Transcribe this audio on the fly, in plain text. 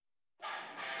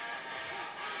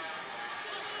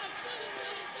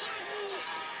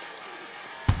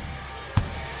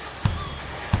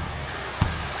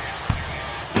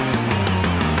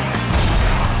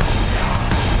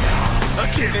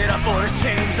for the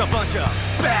team's a bunch of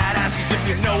badasses, if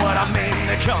you know what I mean.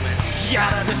 They're coming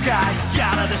out of the sky,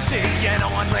 out of the sea, and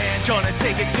on land, gonna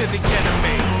take it to the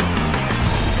enemy.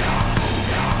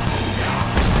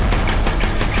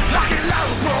 Lock it low,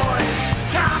 boys.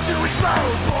 Time to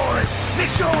explode, boys.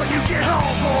 Make sure you get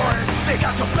home, boys. They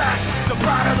got your back, the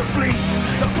pride of the fleets,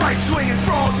 the bright swinging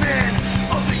frogmen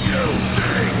of the UTT.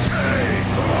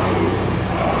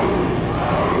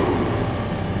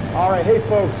 All right, hey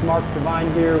folks, Mark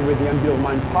Devine here with the Unbeatable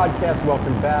Mind podcast.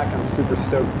 Welcome back. I'm super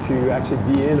stoked to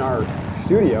actually be in our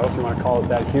studio, if you want to call it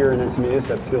that, here in Encinitas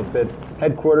at SealFit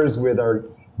headquarters with our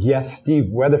guest, Steve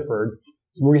Weatherford.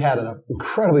 So we had an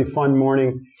incredibly fun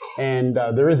morning, and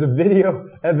there is a video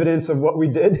evidence of what we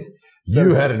did. So,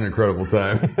 you had an incredible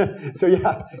time. So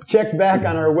yeah, check back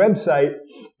on our website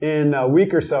in a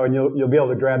week or so, and you'll be able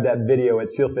to grab that video at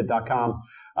sealfit.com.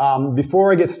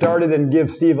 Before I get started and give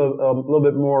Steve a little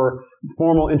bit more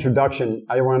formal introduction,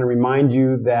 I want to remind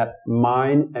you that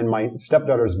mine and my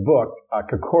stepdaughter's book,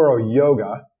 Kokoro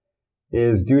Yoga,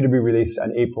 is due to be released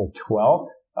on April 12th.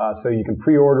 So you can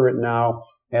pre-order it now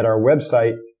at our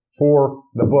website for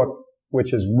the book,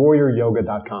 which is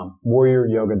warrioryoga.com,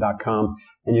 warrioryoga.com.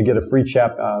 And you get a free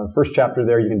first chapter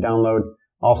there you can download.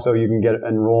 Also, you can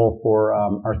enroll for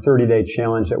our 30-day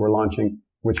challenge that we're launching,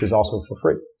 which is also for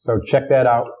free. So check that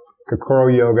out, Kokoro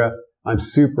Yoga. I'm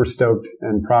super stoked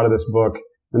and proud of this book.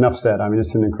 Enough said. I mean,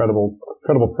 it's an incredible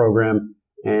program.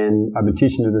 And I've been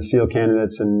teaching to the SEAL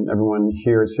candidates and everyone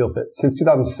here at SealFit since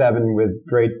 2007 with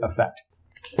great effect.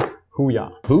 Hoo-yah.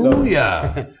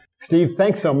 Hoo-yah. So, Steve,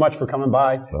 thanks so much for coming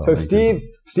by. So Steve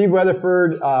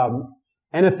Weatherford,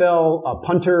 NFL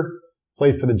punter,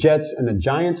 played for the Jets and the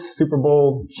Giants, Super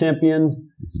Bowl champion.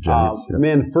 It's Giants. Yeah.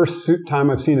 Man, first time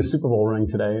I've seen a Super Bowl ring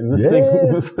today. And this thing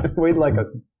was weighed like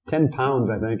 10 pounds,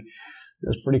 I think. It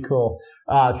was pretty cool.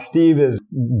 Steve is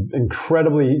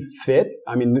incredibly fit.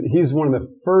 I mean, he's one of the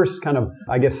first kind of,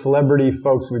 I guess, celebrity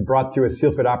folks we brought through a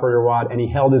SealFit operator WOD, and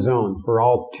he held his own for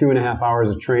all 2.5 hours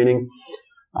of training.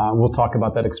 We'll talk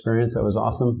about that experience. That was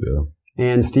awesome. Yeah.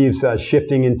 And Steve's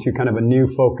shifting into kind of a new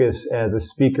focus as a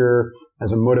speaker,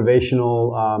 as a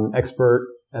motivational expert,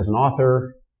 as an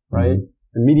author, right? Mm-hmm.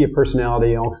 A media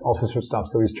personality, all sorts of stuff.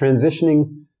 So he's transitioning,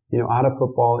 out of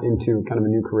football into kind of a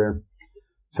new career.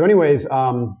 So anyways,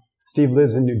 Steve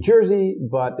lives in New Jersey,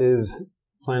 but is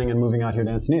planning on moving out here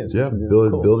to Encinitas. Yeah,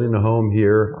 building a home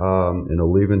here in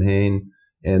Olevenhain.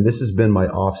 And this has been my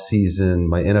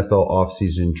my NFL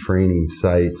off-season training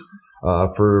site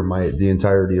for the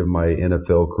entirety of my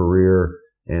NFL career.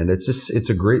 And it's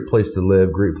a great place to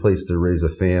live, great place to raise a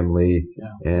family.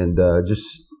 Yeah. And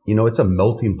it's a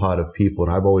melting pot of people.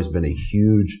 And I've always been a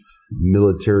huge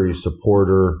military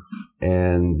supporter,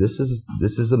 and this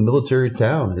is a military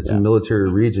town. It's a military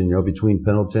region, between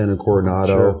Pendleton and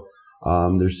Coronado.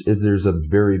 Sure. There's a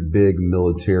very big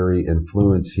military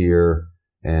influence here,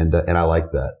 and I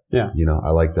like that. Yeah, I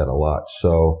like that a lot.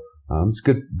 So it's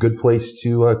a good place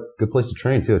to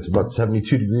train too. It's about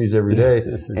 72 degrees every day,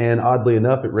 and oddly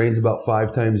enough, it rains about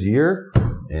 5 times a year.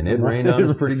 And it rained on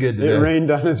us pretty good today. It rained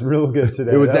on us real good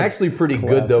today. It was actually pretty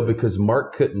good, though, because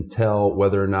Mark couldn't tell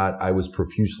whether or not I was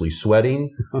profusely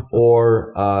sweating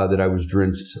or that I was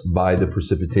drenched by the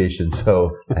precipitation.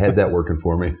 So I had that working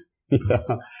for me.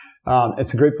 Yeah.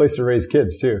 It's a great place to raise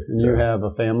kids, too. And you have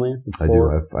a family? I do.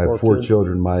 I have 4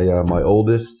 children. My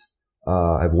oldest,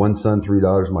 I have 1 son, 3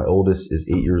 daughters. My oldest is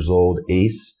 8 years old,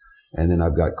 Ace. And then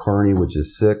I've got Carney, which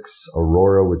is 6,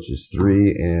 Aurora, which is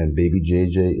 3, and baby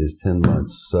JJ is 10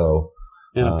 months. So,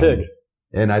 and a pig.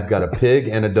 And I've got a pig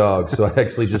and a dog. So I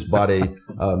actually just bought a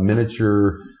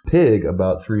miniature pig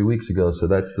about 3 weeks ago. So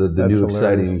that's the new hilarious,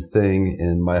 exciting thing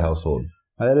in my household.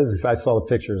 That is, I saw the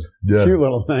pictures. Yeah. Cute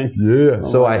little thing. Yeah.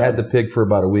 So I had the pig for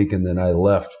about a week, and then I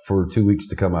left for 2 weeks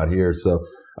to come out here. So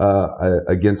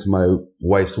against my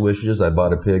wife's wishes, I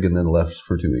bought a pig and then left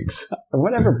for 2 weeks.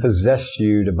 Whatever possessed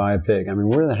you to buy a pig? I mean,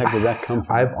 where the heck did that come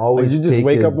from? I've always did you just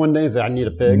wake up one day and say, I need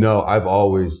a pig? No, I've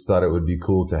always thought it would be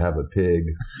cool to have a pig.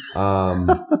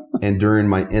 And during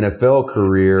my NFL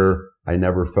career, I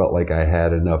never felt like I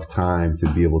had enough time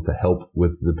to be able to help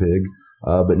with the pig.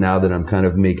 But now that I'm kind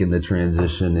of making the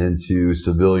transition into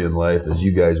civilian life, as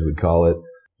you guys would call it,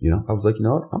 I was like,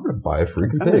 what? I'm going to buy a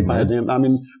freaking pig, man. I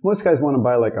mean, most guys want to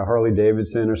buy like a Harley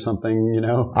Davidson or something,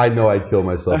 I know I'd kill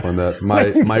myself on that.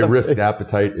 My risk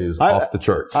appetite is off the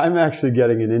charts. I'm actually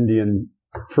getting an Indian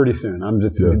pretty soon. I'm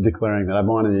just declaring that. I've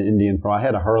wanted an Indian for, I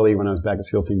had a Harley when I was back at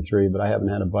SEAL Team 3, but I haven't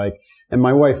had a bike. And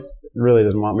my wife really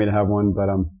doesn't want me to have one, but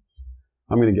I'm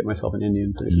going to get myself an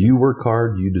Indian pretty soon. You work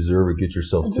hard, you deserve it. Get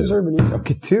yourself two. I deserve an Indian.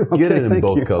 Okay, two. Okay, get it in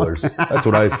both colors. That's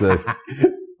what I say.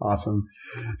 Awesome.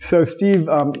 So Steve,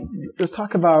 let's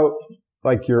talk about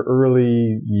like your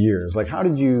early years. Like how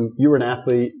did you were an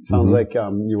athlete. Sounds like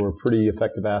you were a pretty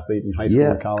effective athlete in high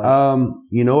school and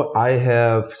college. I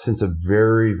have since a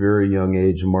very, very young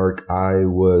age, Mark, I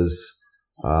was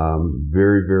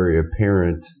very, very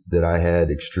apparent that I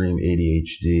had extreme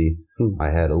ADHD.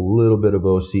 I had a little bit of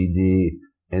OCD.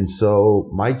 And so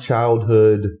my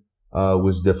childhood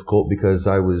was difficult because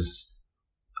I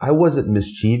wasn't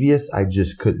mischievous. I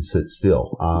just couldn't sit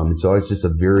still. So I was just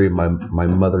my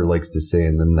mother likes to say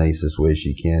in the nicest way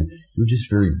she can, you're just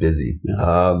very busy.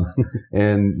 Yeah.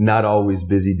 And not always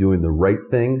busy doing the right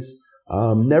things.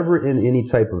 Never in any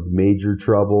type of major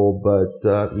trouble, but,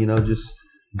 just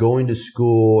going to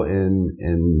school and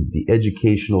the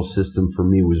educational system for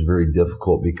me was very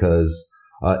difficult because,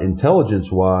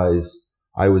 intelligence wise,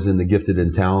 I was in the gifted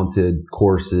and talented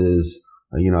courses.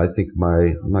 I think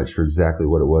I'm not sure exactly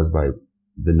what it was by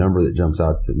the number that jumps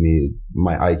out to me.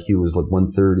 My IQ was like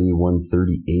 130,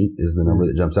 138 is the number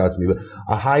that jumps out to me, but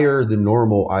a higher than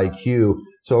normal IQ.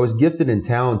 So I was gifted and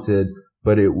talented,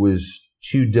 but it was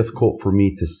too difficult for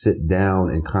me to sit down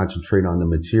and concentrate on the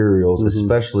materials,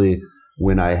 especially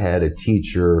when I had a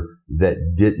teacher that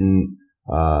didn't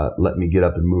let me get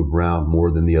up and move around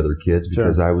more than the other kids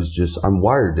because I'm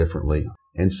wired differently.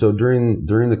 And so during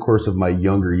the course of my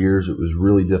younger years, it was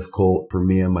really difficult for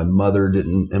me, and my mother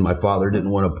and my father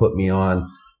didn't want to put me on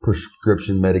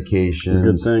prescription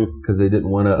medications because they didn't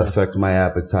want to affect my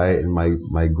appetite and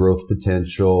my growth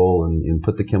potential and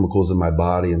put the chemicals in my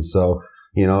body. And so,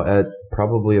 at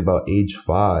probably about age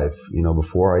 5,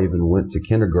 before I even went to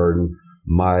kindergarten,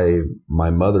 my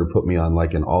mother put me on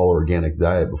like an all organic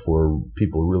diet before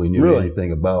people really knew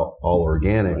anything about all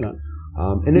organic.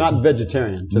 And not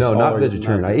vegetarian. No, not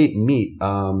vegetarian. I ate meat.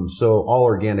 So all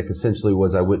organic essentially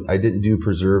was I didn't do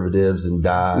preservatives and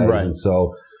dyes. Right. And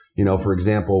so, for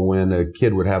example, when a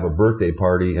kid would have a birthday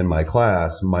party in my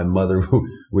class, my mother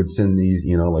would send these,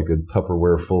 like a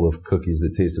Tupperware full of cookies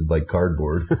that tasted like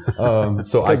cardboard.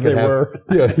 So I could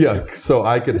have, So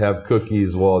I could have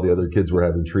cookies while the other kids were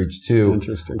having treats too.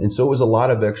 Interesting. And so it was a lot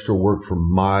of extra work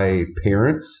from my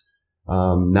parents.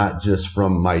 Not just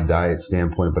from my diet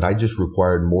standpoint, but I just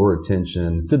required more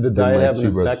attention. Did the diet have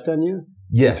an effect on you?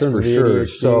 Yes, for sure.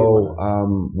 So,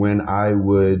 when I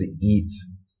would eat,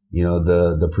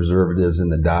 the preservatives and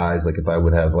the dyes, like if I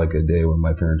would have like a day when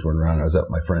my parents weren't around, I was at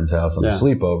my friend's house on a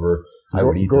sleepover, I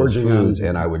would eat those foods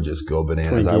and I would just go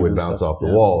bananas. I would bounce off the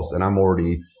walls, and I'm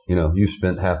already, you've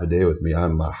spent half a day with me.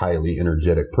 I'm a highly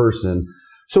energetic person.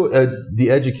 So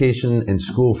the education and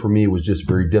school for me was just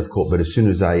very difficult. But as soon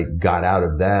as I got out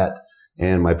of that,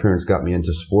 and my parents got me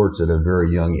into sports at a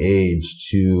very young age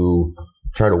to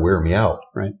try to wear me out,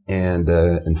 right, and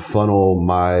funnel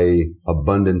my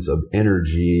abundance of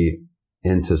energy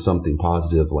into something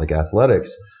positive like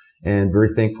athletics. And very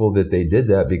thankful that they did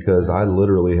that because I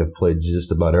literally have played just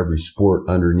about every sport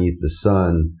underneath the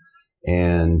sun,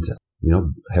 and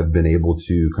have been able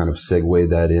to kind of segue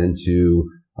that into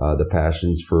the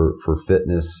passions for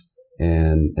fitness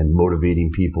and motivating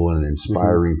people and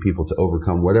inspiring people to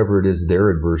overcome whatever it is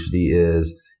their adversity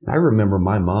is. And I remember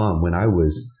my mom when I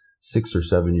was 6 or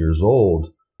 7 years old,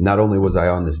 not only was I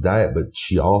on this diet, but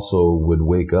she also would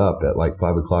wake up at like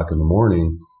 5 o'clock in the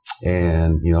morning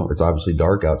and, it's obviously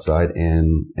dark outside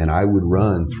and I would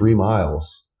run 3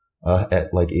 miles,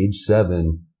 at like age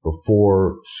 7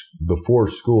 before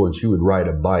school, and she would ride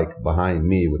a bike behind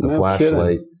me with a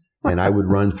flashlight. And I would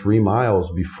run 3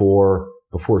 miles before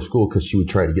school because she would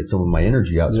try to get some of my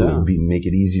energy out. So it would make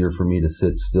it easier for me to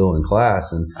sit still in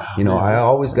class. And, I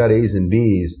always got A's and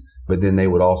B's, but then they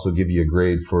would also give you a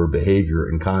grade for behavior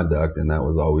and conduct. And that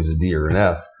was always a D or an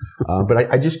F. But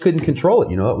I just couldn't control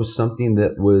it. It was something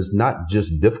that was not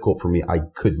just difficult for me. I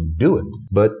couldn't do it.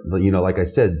 But, like I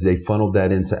said, they funneled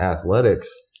that into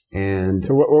athletics. And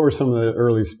so what were some of the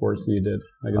early sports that you did?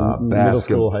 Like in middle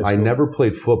school, high school? I never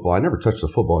played football. I never touched the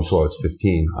football until I was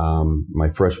 15, my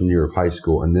freshman year of high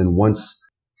school. And then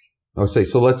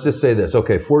so let's just say this.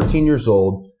 Okay, 14 years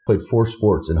old, played 4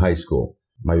 sports in high school.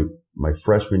 My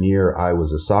freshman year, I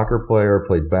was a soccer player,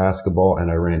 played basketball, and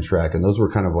I ran track. And those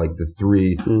were kind of like the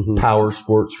 3 power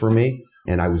sports for me.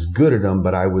 And I was good at them,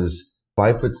 but I was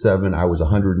 5'7". I was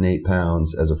 108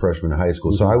 pounds as a freshman in high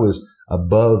school. So I was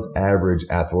above average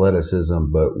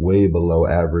athleticism, but way below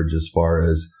average as far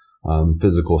as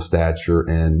physical stature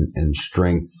and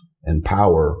strength and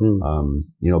power,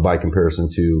 by comparison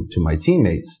to my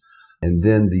teammates. And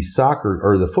then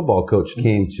the football coach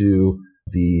came to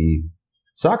the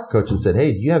soccer coach and said,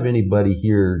 "Hey, do you have anybody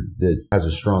here that has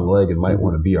a strong leg and might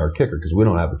want to be our kicker? Because we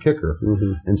don't have a kicker."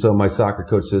 And so my soccer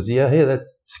coach says, "Yeah, hey, that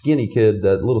skinny kid,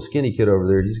 that little skinny kid over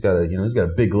there, he's got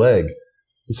a big leg.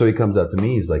 And so he comes up to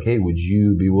me. He's like, hey, would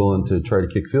you be willing to try to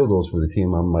kick field goals for the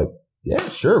team? I'm like, yeah,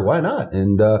 sure. Why not?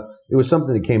 And it was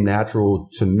something that came natural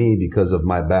to me because of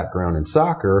my background in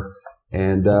soccer.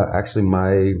 And actually,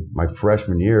 my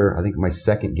freshman year, I think my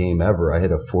second game ever, I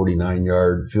hit a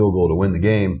 49-yard field goal to win the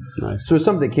game. Nice. So it's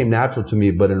something that came natural to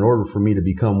me. But in order for me to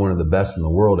become one of the best in the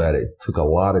world at it, it took a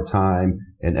lot of time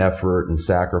and effort and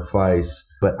sacrifice.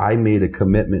 But I made a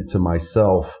commitment to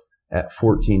myself at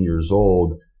 14 years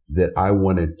old that I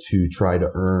wanted to try to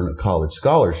earn a college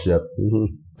scholarship.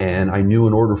 Mm-hmm. And I knew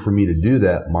in order for me to do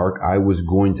that, Mark, I was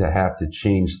going to have to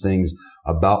change things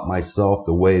about myself,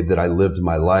 the way that I lived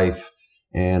my life.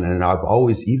 And I've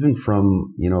always, even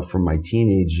from my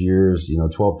teenage years,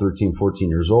 12, 13, 14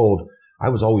 years old, I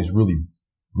was always really,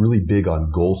 really big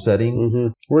on goal setting. Mm-hmm.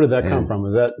 Where did that come from?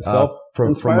 Was that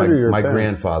from my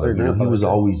grandfather? He was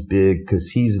always big because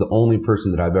he's the only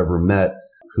person that I've ever met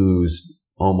who's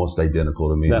almost identical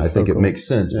to me. I think it makes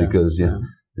sense because,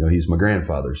 he's my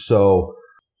grandfather. So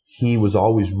he was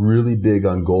always really big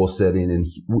on goal setting, and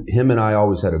him and I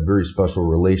always had a very special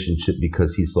relationship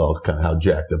because he saw kind of how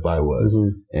jacked up I was.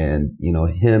 Mm-hmm.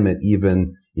 And, him at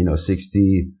even,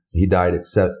 60, he died at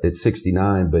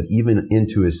 69, but even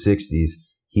into his 60s,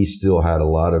 he still had a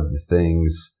lot of the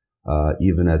things,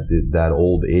 even at that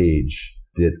old age,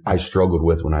 that I struggled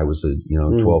with when I was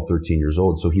 12, 13 years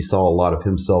old. So he saw a lot of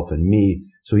himself in me.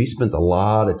 So he spent a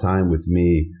lot of time with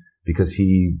me because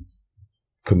he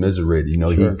commiserated,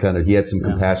 sure. he had some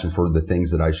compassion for the things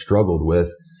that I struggled with.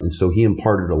 And so he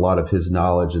imparted a lot of his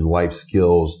knowledge and life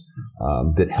skills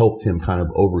that helped him kind of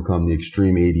overcome the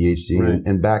extreme ADHD. Right.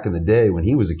 And back in the day when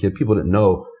he was a kid, people didn't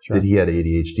know that he had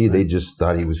ADHD. Right. They just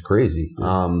thought he was crazy.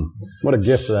 What a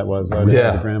gift that was. To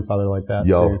have a grandfather like that.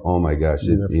 Too. Oh my gosh.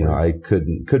 I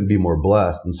couldn't be more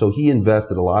blessed. And so he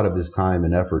invested a lot of his time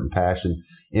and effort and passion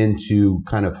into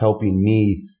kind of helping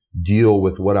me deal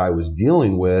with what I was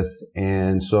dealing with.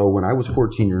 And so when I was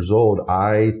 14 years old,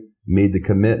 I made the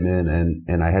commitment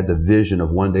and I had the vision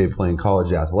of one day playing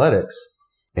college athletics.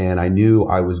 And I knew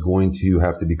I was going to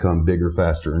have to become bigger,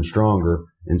 faster, and stronger.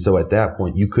 And so at that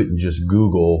point, you couldn't just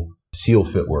Google SEAL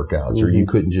Fit workouts, mm-hmm. or you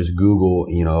couldn't just Google,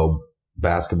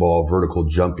 basketball, vertical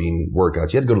jumping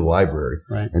workouts. You had to go to the library.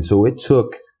 Right. And so it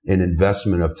took an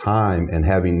investment of time, and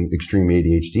having extreme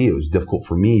ADHD, it was difficult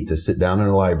for me to sit down in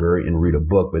a library and read a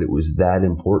book, but it was that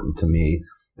important to me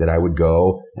that I would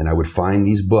go and I would find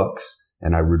these books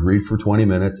and I would read for 20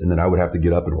 minutes, and then I would have to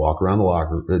get up and walk around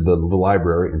the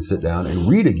library and sit down and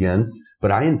read again.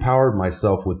 But I empowered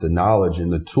myself with the knowledge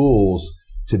and the tools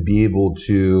to be able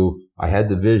to, I had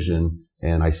the vision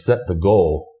and I set the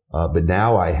goal. But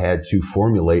now I had to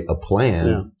formulate a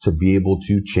plan to be able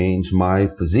to change my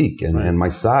physique and my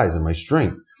size and my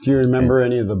strength. Do you remember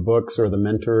any of the books or the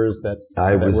mentors that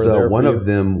were there? One of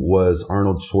them was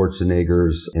Arnold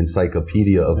Schwarzenegger's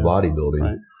Encyclopedia of Bodybuilding.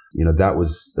 Right. That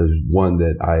was one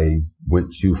that I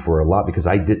went to for a lot because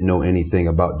I didn't know anything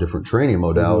about different training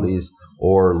modalities mm-hmm.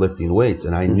 or lifting weights.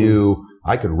 And I mm-hmm. knew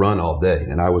I could run all day,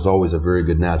 and I was always a very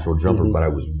good natural jumper, mm-hmm. but I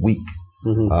was weak.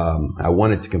 Mm-hmm. I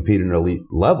wanted to compete at an elite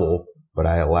level, but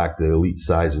I lacked the elite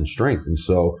size and strength. And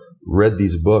so read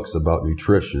these books about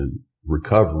nutrition,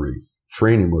 recovery,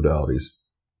 training modalities.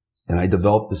 And I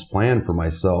developed this plan for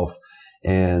myself.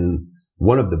 And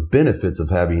one of the benefits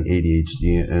of having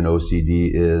ADHD and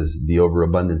OCD is the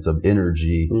overabundance of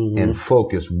energy mm-hmm. and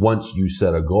focus once you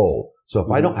set a goal. So if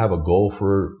mm-hmm. I don't have a goal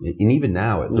and even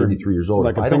now at 33 years old,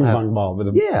 like if I don't have, ball,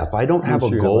 if I don't have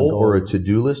a goal or a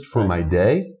to-do list for my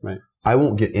day, I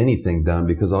won't get anything done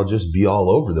because I'll just be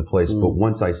all over the place. Mm. But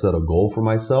once I set a goal for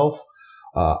myself,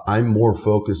 I'm more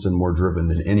focused and more driven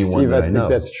than anyone that I know. I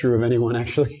think that's true of anyone,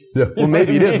 actually. Well,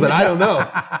 maybe it is, but I don't know.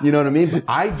 You know what I mean? But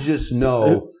I just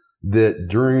know that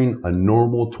during a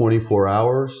normal 24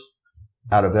 hours,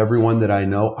 out of everyone that I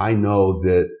know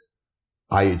that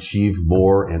I achieve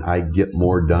more and I get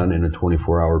more done in a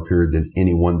 24-hour period than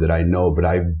anyone that I know. But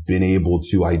I've been able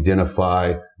to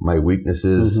identify my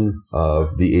weaknesses mm-hmm.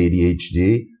 of the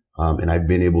ADHD, and I've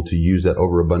been able to use that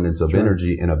overabundance of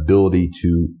energy and ability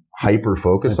to hyper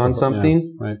focus on something.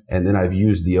 Yeah, right. And then I've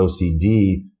used the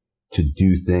OCD to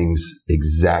do things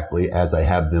exactly as I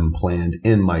have them planned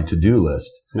in my to-do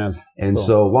list. Yes. And cool.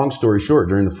 So long story short,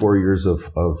 during the 4 years of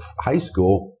high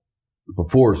school,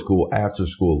 before school, after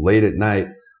school, late at night,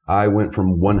 I went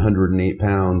from 108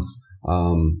 pounds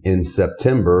in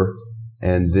September,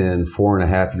 and then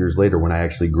 4.5 years later, when I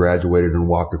actually graduated and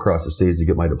walked across the stage to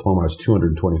get my diploma, I was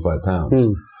 225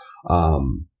 pounds.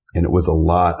 And it was a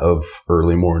lot of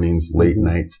early mornings, late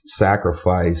nights,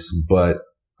 sacrifice, but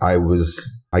I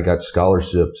got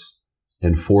scholarships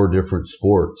in 4 different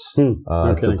sports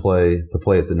to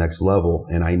play at the next level.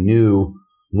 And I knew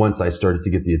once I started to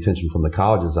get the attention from the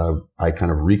colleges, I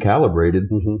kind of recalibrated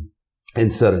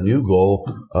and set a new goal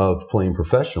of playing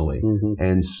professionally.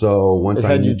 And so once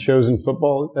had you chosen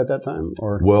football at that time,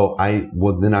 or? Well,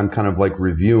 then I'm kind of like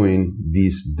reviewing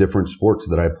these different sports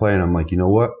that I play, and I'm like, you know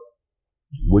what?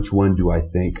 Which one do I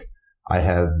think I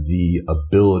have the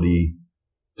ability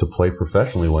to play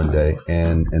professionally one day?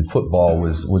 And football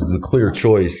was the clear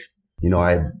choice. You know,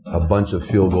 I had a bunch of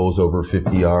field goals over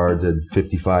 50 yards, a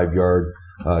 55-yard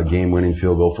game-winning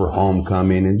field goal for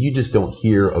homecoming, and you just don't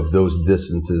hear of those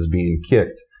distances being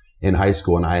kicked in high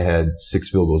school. And I had 6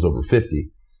 field goals over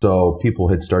 50. So people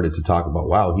had started to talk about,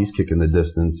 wow, he's kicking the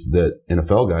distance that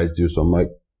NFL guys do. So I'm like,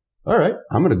 all right,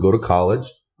 I'm going to go to college.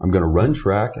 I'm going to run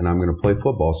track, and I'm going to play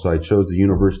football. So I chose the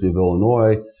University of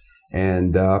Illinois,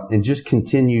 and just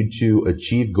continued to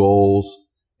achieve goals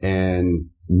and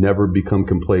never become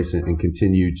complacent, and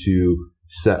continue to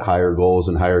set higher goals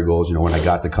and higher goals. You know, when I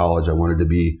got to college, I wanted to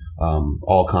be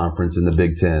all conference in the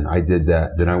Big Ten. I did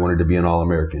that. Then I wanted to be an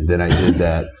All-American. Then I did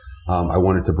that. I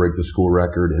wanted to break the school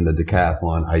record in the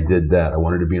decathlon. I did that. I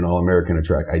wanted to be an All-American at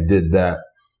track. I did that.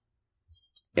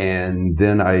 And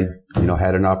then I,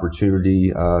 had an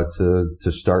opportunity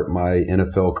to start my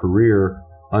NFL career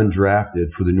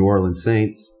undrafted for the New Orleans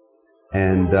Saints.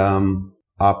 And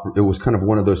it was kind of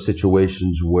one of those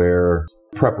situations where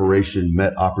preparation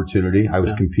met opportunity. I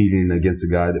was competing against a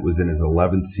guy that was in his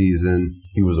 11th season.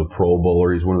 He was a Pro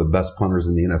Bowler. He's one of the best punters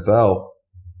in the NFL.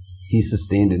 He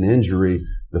sustained an injury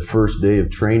the first day of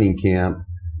training camp.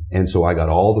 And so I got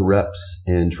all the reps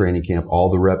in training camp, all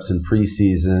the reps in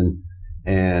preseason.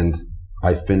 And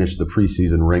I finished the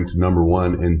preseason ranked number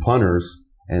 1 in punters.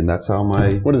 And that's how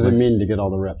What does it mean to get all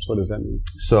the reps? What does that mean?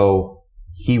 So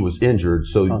he was injured.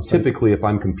 So typically if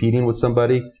I'm competing with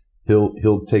somebody,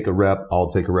 he'll take a rep,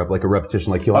 I'll take a rep, like a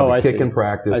repetition, like he'll have a kick in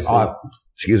practice. I'll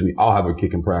have a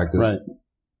kick in practice. Right.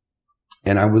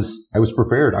 And I was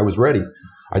prepared. I was ready.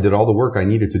 I did all the work I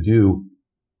needed to do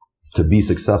to be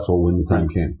successful when the time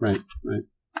came. Right.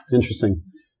 Interesting.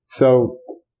 So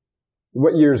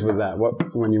what years was that?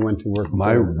 When you went to work?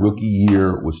 My rookie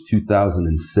year was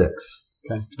 2006.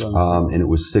 Okay. 2006. And it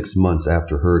was 6 months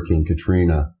after Hurricane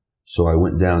Katrina. So I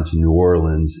went down to New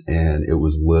Orleans, and it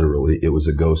was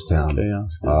a ghost town.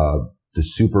 The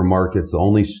supermarkets, the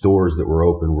only stores that were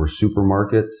open were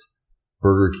supermarkets,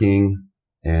 Burger King,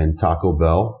 and Taco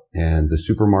Bell. And the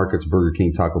supermarkets, Burger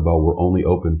King, Taco Bell, were only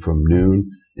open from noon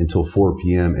until 4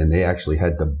 p.m. And they actually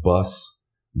had to bus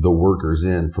the workers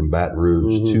in from Baton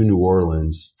Rouge to New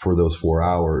Orleans for those 4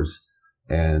 hours.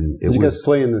 And Did you guys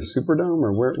play in the Superdome,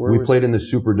 or where we played in the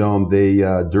Superdome. They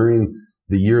during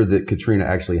the year that Katrina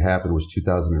actually happened was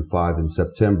 2005 in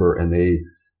September, and they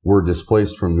were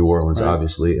displaced from New Orleans,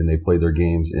 obviously, and they played their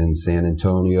games in San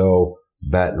Antonio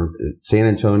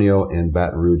and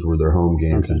Baton Rouge were their home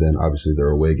games, and then obviously their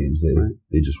away games.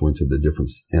 They just went to the different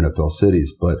NFL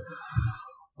cities, but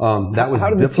that was difficult. How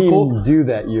did the team do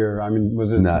that year? I mean,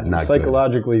 was it not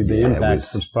psychologically good. The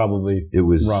impact was probably it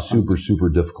was rough. super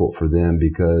difficult for them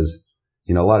because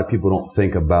a lot of people don't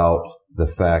think about the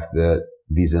fact that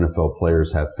these NFL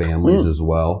players have families as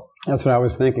well. That's what I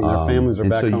was thinking. Their families are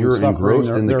back home. And so you're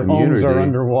engrossed in the community. Their homes are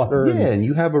underwater. Yeah, and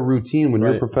you have a routine when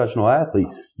you're a professional athlete.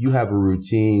 You have a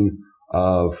routine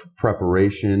of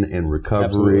preparation and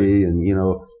recovery. Absolutely.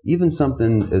 And, even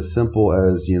something as simple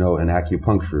as, an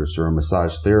acupuncturist or a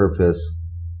massage therapist,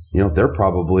 they're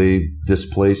probably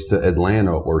displaced to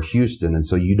Atlanta or Houston. And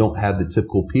so you don't have the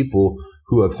typical people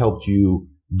who have helped you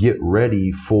get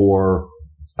ready for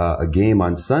a game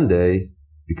on Sunday,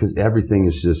 because everything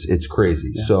is it's crazy.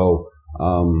 Yeah. So,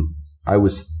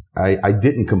 I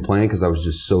didn't complain because I was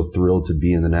just so thrilled to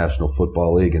be in the National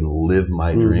Football League and live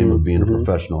my dream of being a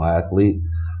professional athlete.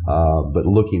 But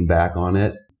looking back on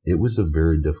it, it was a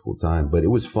very difficult time, but it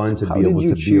was fun to be able to be a part of. How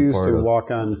did you choose to walk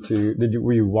on to,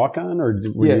 were you walk on or?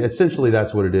 Essentially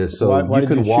that's what it is. So you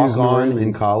can walk on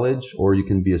in college, or you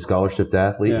can be a scholarship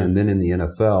athlete. Yeah. And then in the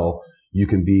NFL, you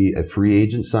can be a free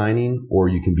agent signing, or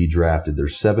you can be drafted.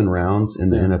 There's 7 rounds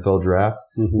in the NFL draft.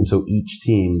 And so each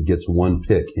team gets 1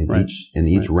 pick in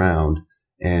each round.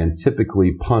 And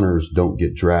typically punters don't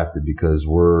get drafted because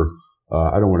we're,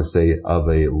 I don't want to say of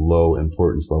a low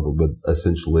importance level, but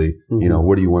essentially,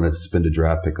 what do you want to spend a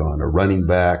draft pick on? A running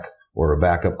back, or a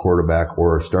backup quarterback,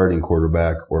 or a starting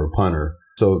quarterback, or a punter?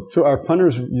 So are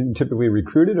punters typically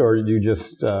recruited, or do you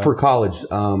just for college?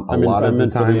 A lot of the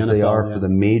times they are for the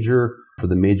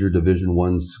major Division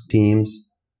I teams.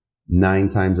 9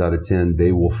 times out of 10,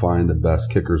 they will find the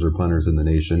best kickers or punters in the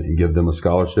nation and give them a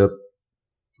scholarship.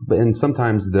 And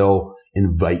sometimes they'll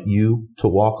invite you to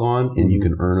walk on and you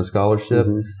can earn a scholarship.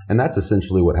 And that's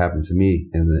essentially what happened to me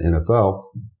in the NFL.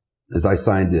 Is I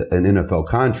signed an NFL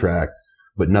contract,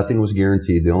 but nothing was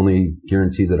guaranteed. The only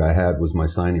guarantee that I had was my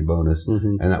signing bonus,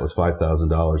 and that was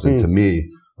 $5,000. And to me,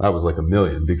 that was like $1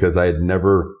 million, because I had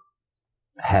never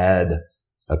had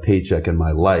a paycheck in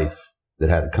my life that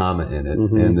had a comma in it.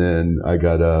 And then I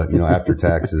got, after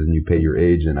taxes and you pay your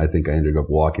agent, I think I ended up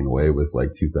walking away with like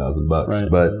 $2,000. Right.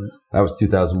 But that was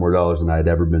 $2,000 more than I had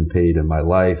ever been paid in my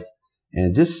life.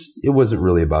 And it wasn't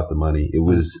really about the money. It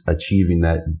was achieving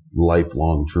that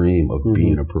lifelong dream of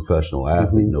being a professional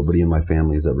athlete. Nobody in my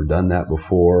family has ever done that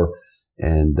before.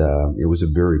 And it was a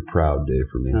very proud day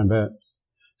for me. I bet.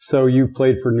 So you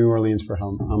played for New Orleans for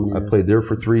how many years? I played there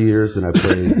for 3 years, and I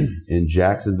played in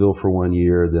Jacksonville for 1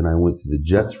 year. Then I went to the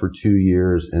Jets for 2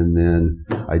 years, and then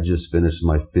I just finished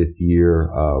my 5th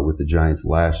year with the Giants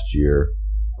last year.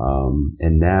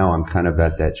 And now I'm kind of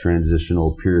at that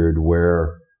transitional period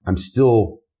where I'm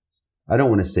still, I don't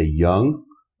want to say young,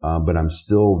 but I'm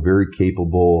still very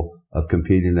capable of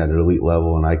competing at an elite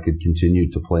level, and I could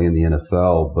continue to play in the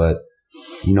NFL. But,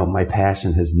 my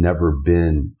passion has never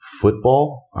been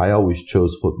football. I always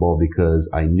chose football because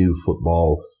I knew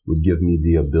football would give me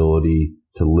the ability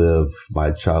to live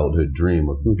my childhood dream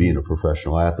of being a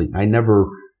professional athlete. I never,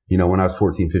 when I was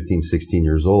 14, 15, 16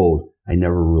 years old, I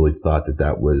never really thought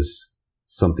that was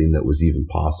something that was even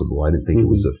possible. I didn't think it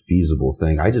was a feasible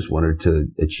thing. I just wanted to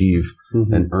achieve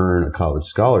and earn a college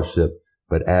scholarship.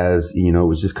 But as, it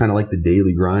was just kind of like the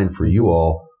daily grind for you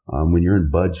all. When you're in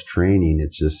Bud's training,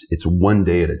 it's one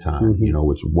day at a time.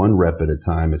 It's one rep at a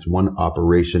time. It's one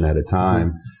operation at a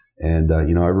time. And,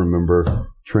 I remember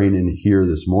training here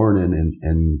this morning,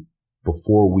 and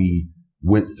before we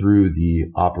went through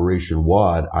the Operation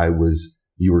WAD,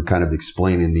 you were kind of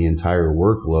explaining the entire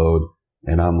workload,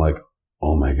 and I'm like,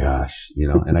 oh my gosh,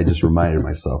 and I just reminded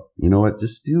myself, you know what,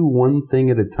 just do one thing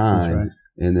at a time. Right.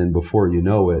 And then before you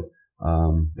know it,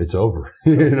 it's over.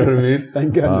 You know what I mean?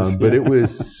 Thank goodness. But it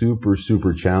was super,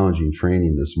 super challenging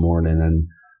training this morning. And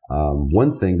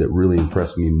one thing that really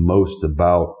impressed me most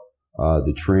about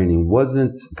the training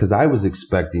wasn't, because I was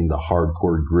expecting the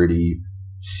hardcore, gritty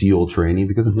SEAL training,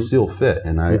 because it's SEAL Fit.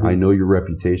 And I know your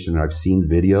reputation, and I've seen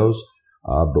videos.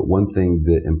 But one thing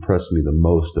that impressed me the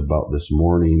most about this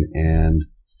morning, and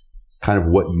kind of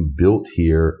what you built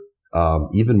here,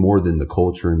 even more than the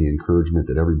culture and the encouragement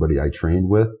that everybody I trained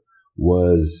with,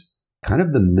 was kind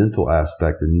of the mental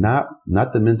aspect, and not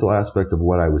the mental aspect of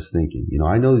what I was thinking.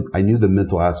 I knew the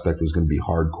mental aspect was going to be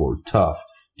hardcore, tough,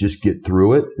 just get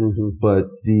through it. But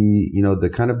the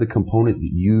kind of the component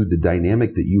the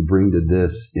dynamic that you bring to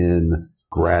this in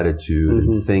gratitude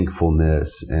and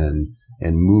thankfulness and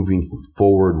moving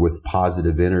forward with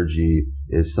positive energy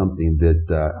is something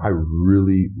that I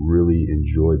really, really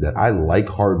enjoyed. That I like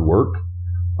hard work.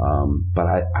 But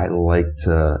I like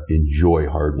to enjoy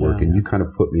hard work. And you kind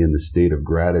of put me in the state of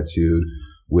gratitude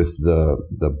with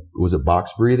was it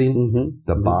box breathing?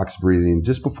 The box breathing.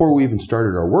 Just before we even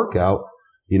started our workout,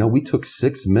 we took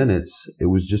 6 minutes. It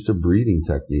was just a breathing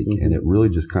technique, and it really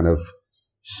just kind of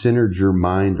centered your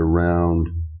mind around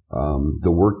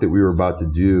the work that we were about to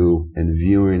do, and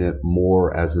viewing it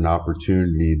more as an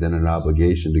opportunity than an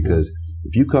obligation. Because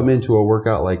if you come into a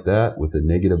workout like that with a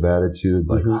negative attitude,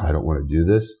 like, I don't want to do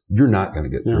this, you're not going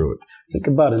to get through it. Think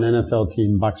about an NFL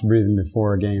team box breathing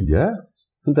before a game. Yeah.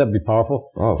 Wouldn't that be powerful?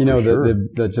 Oh, for sure.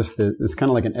 It's kind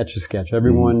of like an Etch-a-Sketch.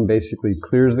 Everyone basically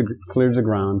clears the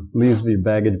ground, leaves the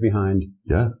baggage behind.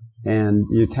 Yeah. And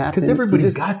you tap because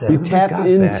everybody's got that. You tap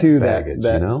into baggage,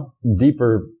 that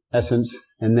deeper essence,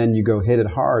 and then you go hit it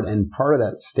hard, and part of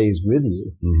that stays with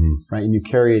you, right? And you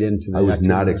carry it into the I was activity.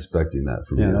 not expecting that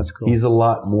from you. Yeah, that's cool.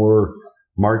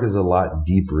 Mark is a lot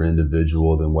deeper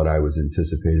individual than what I was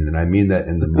anticipating, and I mean that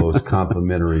in the most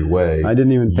complimentary way. I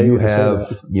didn't even pay you to say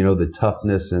that. The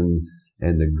toughness and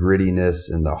the grittiness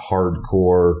and the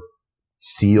hardcore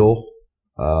SEAL.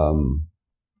 I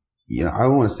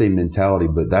don't want to say mentality,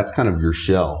 but that's kind of your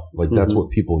shell. Like that's what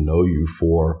people know you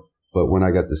for. But when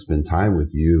I got to spend time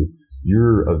with you,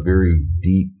 you're a very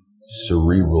deep,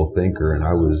 cerebral thinker, and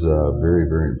I was very,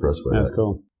 very impressed by that. That's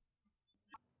cool.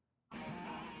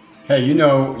 Hey,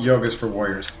 Yoga's for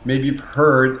Warriors. Maybe you've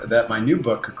heard that my new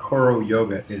book, Kokoro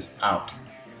Yoga, is out.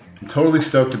 I'm totally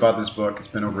stoked about this book. It's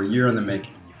been over a year in the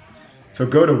making. So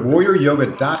go to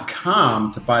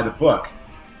warrioryoga.com to buy the book.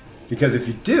 Because if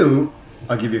you do,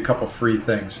 I'll give you a couple free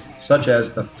things, such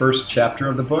as the first chapter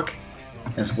of the book,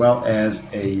 as well as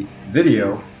a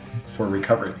video for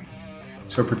recovery.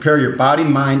 So prepare your body,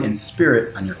 mind, and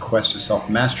spirit on your quest to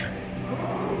self-mastery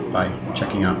by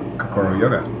checking out Kokoro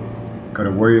Yoga. Go to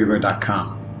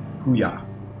warrioryoga.com. Hoo-yah.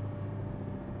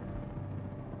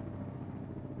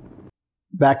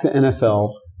 back to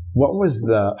NFL, what was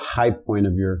the high point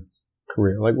of your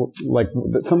career? Like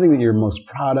something that you're most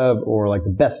proud of, or like the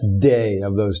best day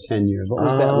of those 10 years? What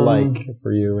was that like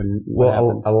for you? And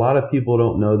a lot of people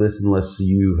don't know this unless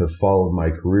you have followed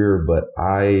my career, but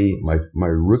my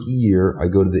rookie year, I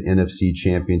go to the NFC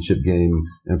Championship game.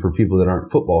 And for people that aren't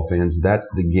football fans, that's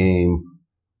the game.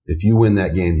 If you win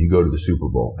that game, you go to the Super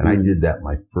Bowl. And I did that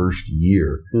my first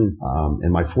year.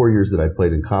 In my 4 years that I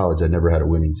played in college, I never had a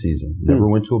winning season. Never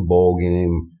went to a bowl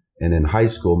game. And in high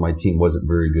school, my team wasn't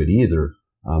very good either.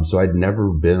 So I'd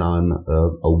never been on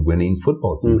a winning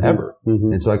football team ever.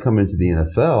 And so I come into the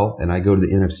NFL and I go to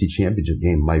the NFC Championship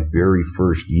game my very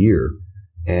first year.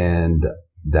 And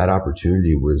that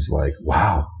opportunity was like,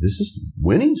 wow,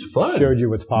 winning's fun. Showed you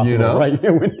what's possible, right?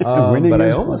 Winning but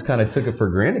I almost kind of took it for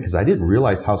granted because I didn't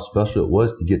realize how special it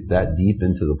was to get that deep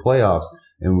into the playoffs.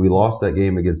 And we lost that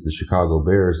game against the Chicago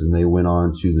Bears, and they went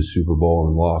on to the Super Bowl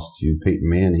and lost to Peyton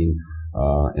Manning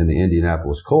and the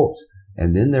Indianapolis Colts.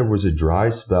 And then there was a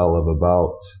dry spell of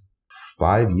about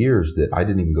 5 years that I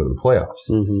didn't even go to the playoffs.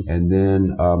 And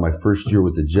then my first year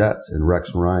with the Jets and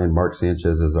Rex Ryan, Mark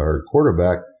Sanchez as our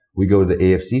quarterback, we go to the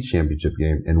AFC Championship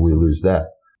game and we lose that.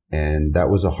 And that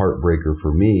was a heartbreaker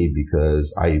for me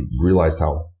because I realized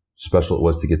how special it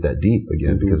was to get that deep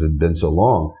again because it had been so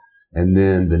long. And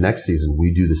then the next season,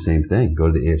 we do the same thing, go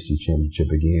to the AFC Championship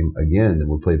game again. Then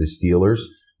we play the Steelers.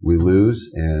 We lose,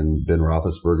 and Ben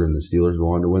Roethlisberger and the Steelers go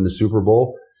on to win the Super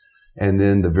Bowl. And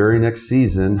then the very next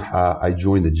season, I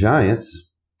joined the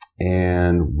Giants,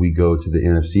 and we go to the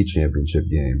NFC Championship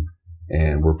game.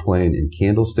 And we're playing in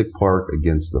Candlestick Park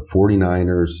against the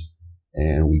 49ers,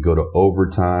 and we go to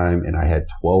overtime, and I had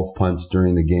 12 punts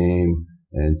during the game.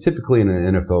 And typically in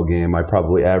an NFL game, I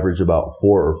probably average about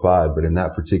 4 or 5, but in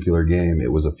that particular game,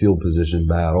 it was a field position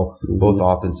battle. Both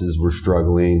offenses were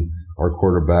struggling. Our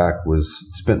quarterback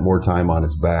spent more time on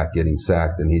his back getting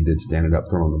sacked than he did standing up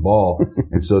throwing the ball.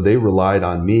 And so they relied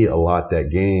on me a lot that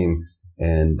game.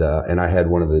 And I had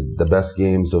one of the best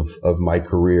games of my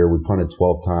career. We punted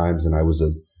 12 times, and I was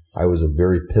a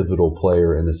very pivotal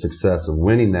player in the success of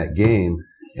winning that game.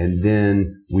 And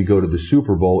then we go to the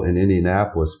Super Bowl in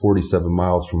Indianapolis, 47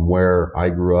 miles from where I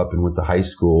grew up and went to high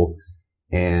school.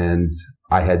 And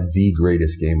I had the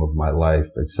greatest game of my life.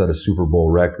 I set a Super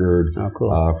Bowl record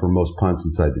for most punts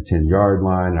inside the 10-yard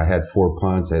line. I had 4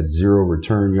 punts. I had 0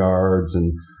 return yards.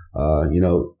 And,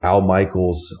 Al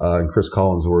Michaels and Chris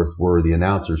Collinsworth were the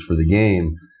announcers for the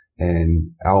game.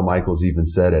 And Al Michaels even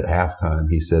said at halftime,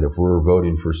 he said, if we're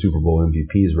voting for Super Bowl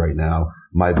MVPs right now,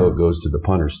 my vote goes to the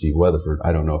punter, Steve Weatherford.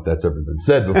 I don't know if that's ever been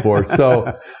said before.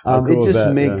 So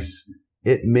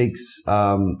it makes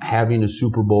having a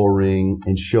Super Bowl ring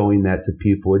and showing that to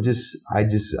people, I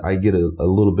get a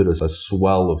little bit of a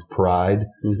swell of pride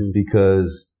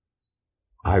because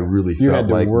I really felt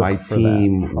like my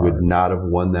team would not have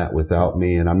won that without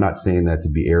me. And I'm not saying that to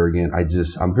be arrogant.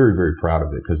 I'm very, very proud of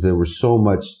it because there was so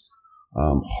much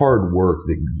hard work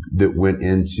that went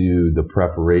into the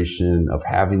preparation of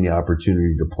having the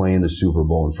opportunity to play in the Super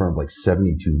Bowl in front of like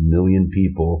 72 million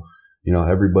people.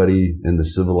 Everybody in the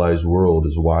civilized world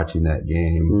is watching that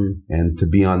game, and to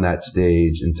be on that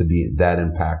stage and to be that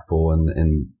impactful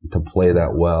and to play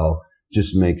that well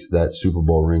just makes that Super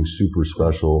Bowl ring super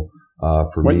special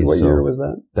for me. What year was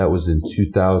that? That was in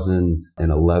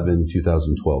 2011,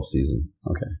 2012 season.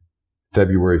 Okay.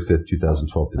 February 5th,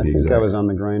 2012 to be exact. I think I was on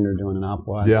the grinder doing an op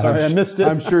watch. Yeah, Sorry, I missed it.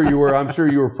 I'm sure you were. I'm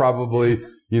sure you were probably,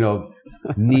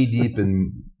 knee deep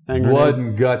in blood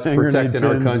and guts protecting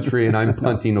our country, and I'm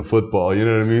punting a football. You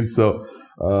know what I mean? So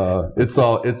it's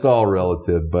all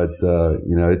relative, but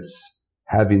it's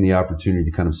having the opportunity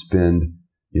to kind of spend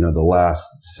the last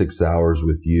 6 hours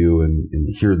with you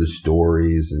and hear the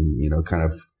stories and kind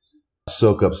of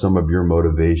soak up some of your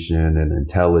motivation and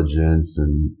intelligence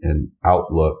and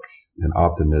outlook and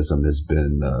optimism has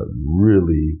been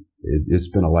really, it's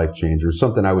been a life changer.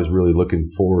 Something I was really looking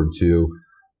forward to,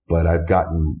 but I've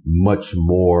gotten much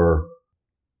more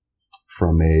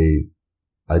from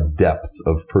a depth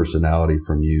of personality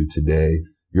from you today.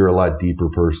 You're a lot deeper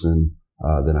person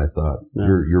than I thought. Yeah.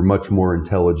 You're much more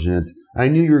intelligent. I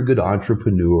knew you were a good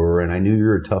entrepreneur, and I knew you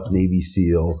were a tough Navy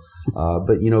SEAL.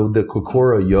 But the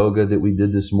Kokoro yoga that we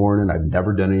did this morning, I've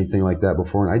never done anything like that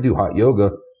before, and I do hot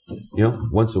yoga,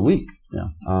 once a week. Yeah.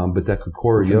 But that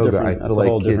Kokoro yoga, I feel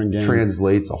like it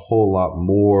translates a whole lot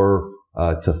more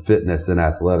to fitness and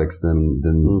athletics than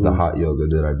the hot yoga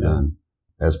that I've done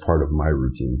as part of my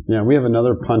routine. Yeah, we have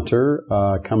another punter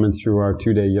coming through our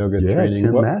 2-day yoga training.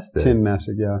 Tim Mastic. Tim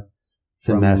Mastic, yeah.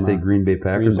 Tim Mastic, Green Bay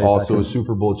Packers, also a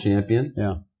Super Bowl champion.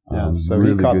 Yeah. Yeah. So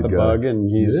really he caught good the guy. bug, and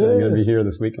he's going to be here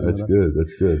this weekend. That's good.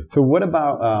 That's good. So what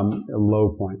about a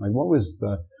low point? Like, what was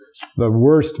the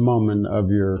worst moment of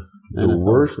your NFL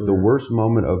career? The worst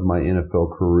moment of my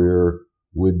NFL career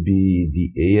would be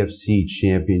the AFC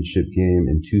Championship game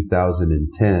in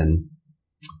 2010.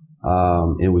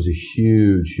 It was a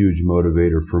huge, huge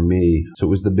motivator for me. So it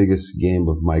was the biggest game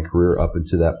of my career up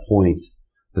until that point.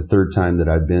 The third time that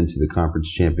I've been to the conference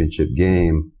championship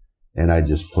game, and I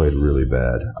just played really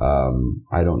bad.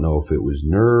 I don't know if it was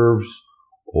nerves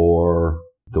or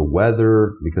the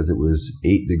weather, because it was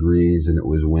 8 degrees and it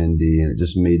was windy, and it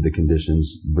just made the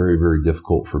conditions very, very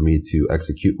difficult for me to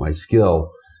execute my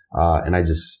skill. And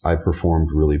I performed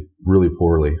really, really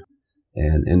poorly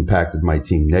and impacted my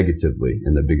team negatively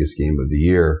in the biggest game of the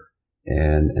year.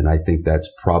 And I think that's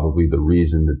probably the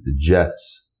reason that the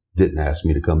Jets didn't ask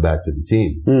me to come back to the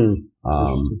team.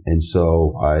 And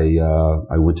so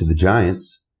I went to the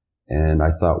Giants, and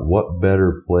I thought, what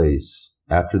better place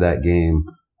after that game?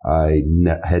 I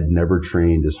had never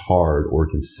trained as hard or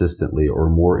consistently or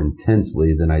more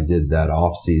intensely than I did that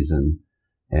off season.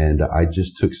 And I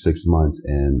just took 6 months,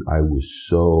 and I was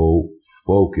so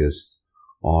focused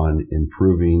on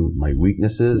improving my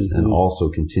weaknesses and also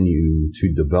continuing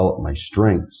to develop my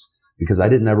strengths, because I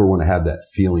didn't ever want to have that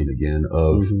feeling again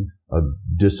of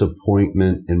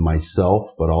disappointment in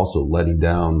myself, but also letting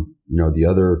down, the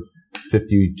other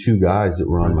 52 guys that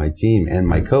were on my team and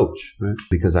my coach,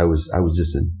 because I was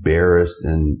just embarrassed.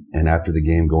 And after the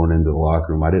game, going into the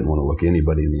locker room, I didn't want to look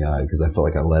anybody in the eye because I felt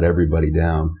like I let everybody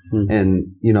down.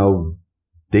 And,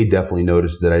 they definitely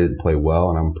noticed that I didn't play well,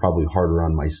 and I'm probably harder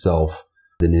on myself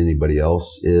than anybody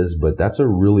else is. But that's a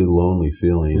really lonely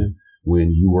feeling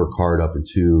when you work hard up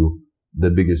into the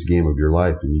biggest game of your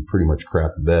life and you pretty much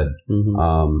crap the bed.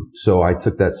 So I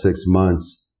took that 6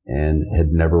 months and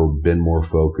had never been more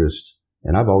focused.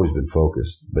 And I've always been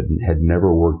focused, but had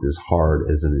never worked as hard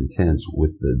as an intense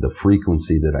with the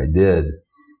frequency that I did.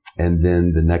 And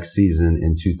then the next season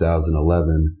in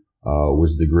 2011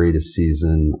 was the greatest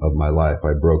season of my life.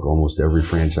 I broke almost every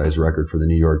franchise record for the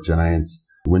New York Giants,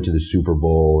 went to the Super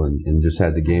Bowl, and just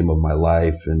had the game of my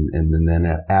life. And then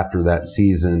after that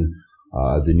season,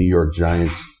 the New York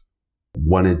Giants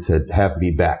wanted to have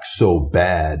me back so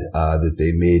bad that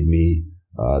they made me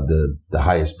the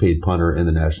highest paid punter in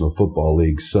the National Football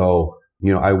League. So,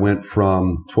 I went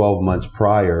from 12 months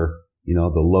prior,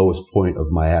 the lowest point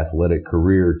of my athletic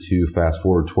career, to fast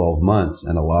forward 12 months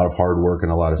and a lot of hard work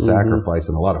and a lot of sacrifice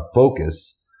and a lot of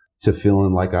focus, to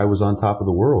feeling like I was on top of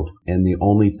the world. And the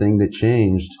only thing that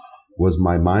changed was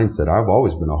my mindset. I've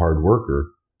always been a hard worker,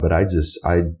 but I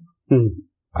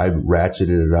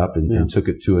ratcheted it up and took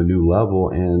it to a new level.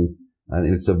 And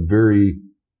it's a very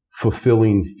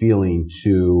fulfilling feeling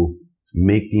to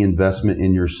make the investment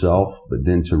in yourself, but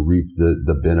then to reap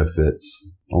the benefits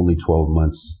only 12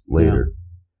 months later.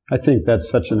 I think that's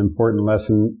such an important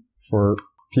lesson for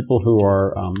people who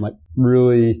are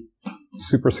really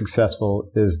super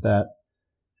successful, is that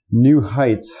new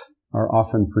heights are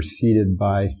often preceded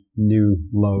by new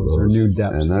lows or new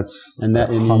depths. And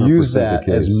you use that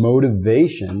as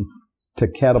motivation to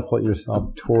catapult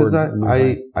yourself toward.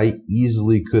 Because I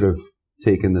easily could have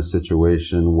taken the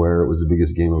situation where it was the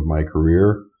biggest game of my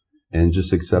career and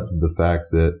just accepted the fact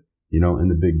that, in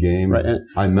the big game,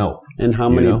 I melt. And how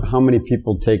many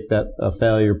people take that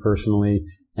failure personally,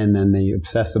 and then they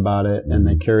obsess about it, and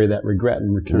they carry that regret,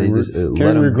 and carrying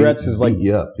regrets is like,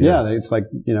 it's like,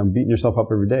 beating yourself up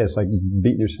every day. It's like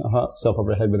beating yourself up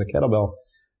over the head with a kettlebell.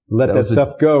 Let that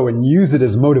stuff go and use it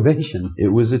as motivation. It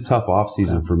was a tough off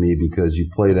season for me, because you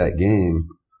play that game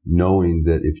knowing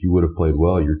that if you would have played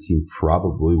well, your team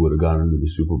probably would have gone into the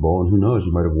Super Bowl. And who knows,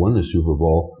 you might have won the Super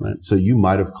Bowl. So you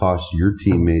might have cost your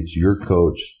teammates, your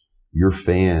coach, your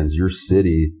fans, your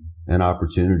city an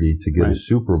opportunity to get a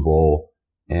Super Bowl.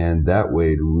 And that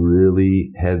weighed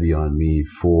really heavy on me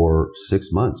for 6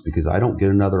 months, because I don't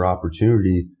get another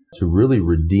opportunity to really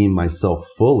redeem myself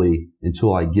fully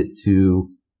until I get to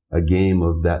a game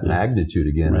of that magnitude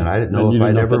again. And I didn't know if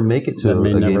I'd ever make it to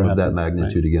a game of that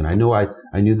magnitude again. I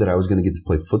knew that I was going to get to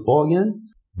play football again,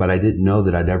 but I didn't know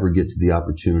that I'd ever get to the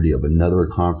opportunity of another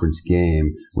conference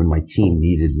game when my team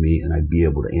needed me and I'd be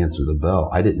able to answer the bell.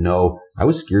 I didn't know. I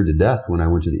was scared to death when I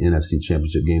went to the NFC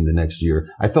Championship game the next year.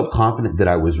 I felt confident that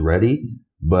I was ready,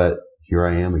 but here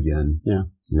I am again.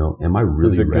 Am I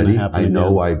really ready? I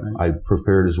know I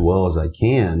prepared as well as I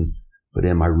can, but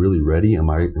am I really ready? Am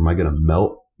I going to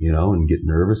melt, and get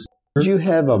nervous? Did you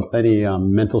have any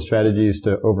mental strategies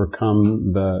to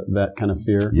overcome that kind of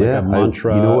fear? Yeah, like a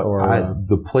mantra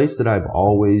the place that I've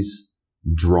always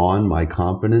drawn my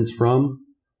confidence from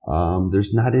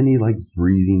There's not any like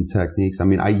breathing techniques. I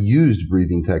mean, I used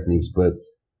breathing techniques, but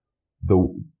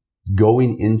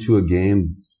going into a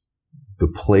game, the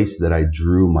place that I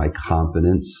drew my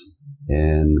confidence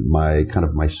and my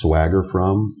swagger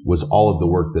from was all of the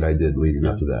work that I did leading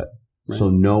up to that. Right. So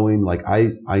knowing, like,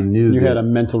 I knew you had a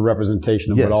mental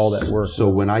representation of what all that work so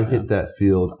was. when I hit that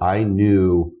field, I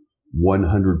knew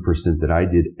 100% that I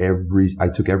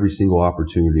took every single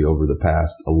opportunity over the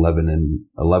past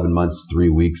 11 months, 3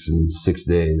 weeks and 6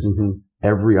 days,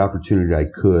 every opportunity I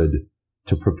could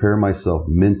to prepare myself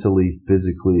mentally,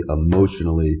 physically,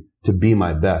 emotionally to be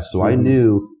my best. So I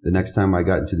knew the next time I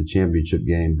got into the championship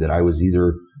game that I was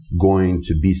either going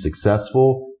to be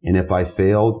successful, and if I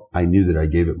failed, I knew that I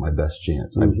gave it my best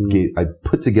chance. I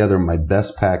put together my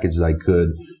best package that I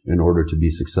could in order to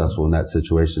be successful in that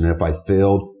situation. And if I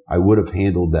failed, I would have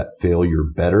handled that failure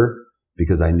better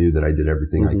because I knew that I did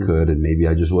everything I could, and maybe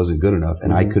I just wasn't good enough,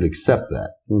 and I could accept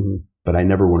that. But I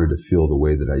never wanted to feel the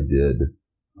way that I did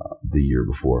the year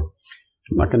before.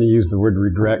 I'm not going to use the word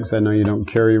regret because I know you don't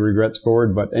carry regrets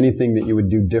forward, but anything that you would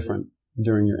do different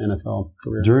during your NFL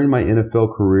career? During my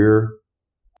NFL career,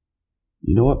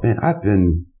 you know what, man?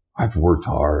 I've worked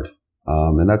hard.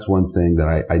 And that's one thing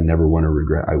that I never want to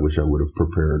regret. I wish I would have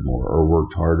prepared more or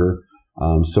worked harder.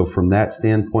 So from that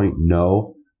standpoint,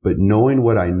 no. But knowing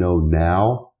what I know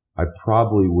now, I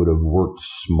probably would have worked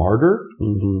smarter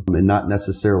and not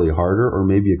necessarily harder, or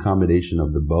maybe a combination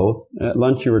of the both. At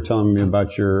lunch, you were telling me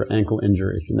about your ankle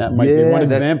injury, and that might be one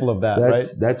example of that, right?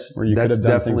 Where you could have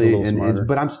done things a little smarter.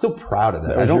 But I'm still proud of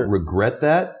that. I don't regret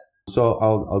that. So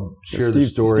I'll share the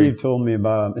story. Steve told me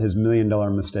about his $1 million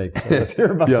mistake. So let's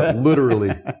hear about that.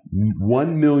 Literally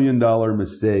 $1 million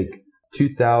mistake.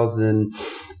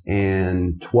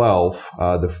 2012,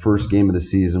 the first game of the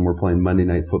season, we're playing Monday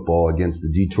Night Football against the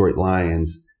Detroit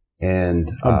Lions. And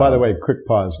by the way, quick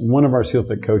pause. One of our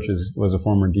SealFit coaches was a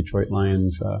former Detroit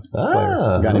Lions player,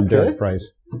 a guy named Derek Price.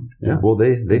 Yeah, well,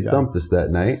 they thumped us that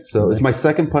night. So it was my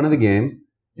second punt of the game,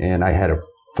 and I had a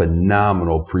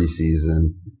phenomenal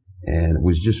preseason. And it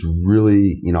was just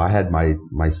really, I had my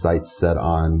sights set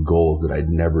on goals that I'd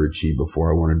never achieved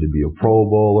before. I wanted to be a Pro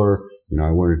Bowler.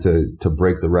 I wanted to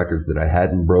break the records that I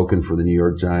hadn't broken for the New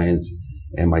York Giants.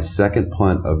 And my second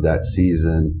punt of that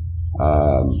season,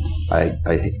 I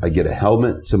get a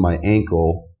helmet to my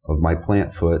ankle of my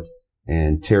plant foot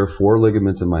and tear 4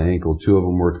 ligaments in my ankle. 2 of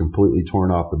them were completely torn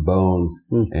off the bone.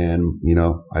 And,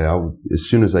 as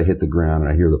soon as I hit the ground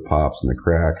and I hear the pops and the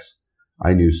cracks,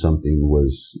 I knew it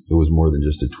was more than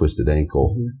just a twisted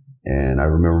ankle. And I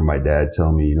remember my dad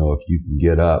telling me, if you can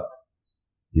get up,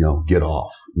 get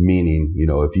off. Meaning,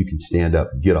 if you can stand up,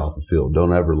 get off the field.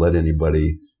 Don't ever let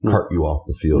anybody cart you off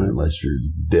the field unless you're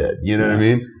dead. You know what I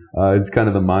mean? It's kind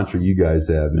of the mantra you guys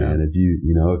have, man. If you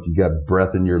got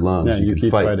breath in your lungs, you can keep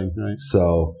fight. Fighting, right?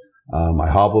 So, I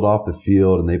hobbled off the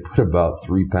field and they put about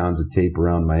 3 pounds of tape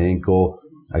around my ankle.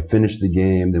 I finished the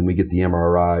game. Then we get the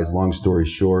MRIs. Long story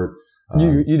short,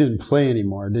 you didn't play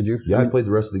anymore, did you? Yeah, I played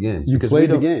the rest of the game. You played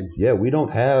the game? Yeah, we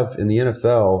don't have, in the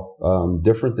NFL,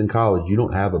 different than college, you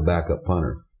don't have a backup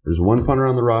punter. There's one punter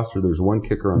on the roster. There's one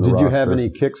kicker on the roster. Did you have any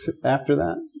kicks after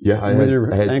that? Yeah, I had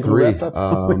 3.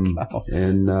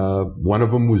 And one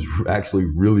of them was actually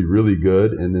really, really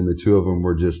good. And then the 2 of them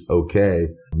were just okay.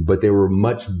 But they were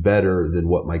much better than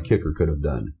what my kicker could have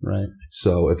done. Right.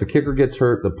 So if a kicker gets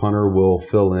hurt, the punter will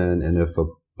fill in. And if a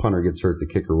punter gets hurt, the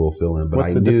kicker will fill in. But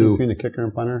what's the difference between a kicker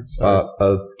and punter?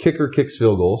 A kicker kicks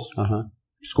field goals,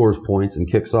 scores points, and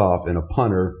kicks off, and a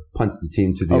punter punts the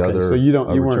team to the other. So you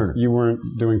weren't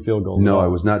doing field goals. No, I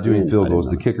was not doing field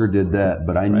goals. The kicker did that,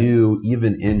 but I knew,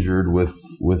 even injured with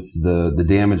the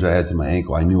damage I had to my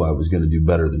ankle, I knew I was going to do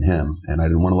better than him, and I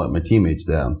didn't want to let my teammates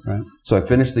down. Right. So I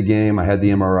finished the game. I had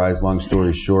the MRIs. Long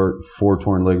story short, 4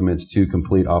 torn ligaments, 2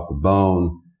 complete off the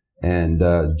bone. And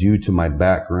due to my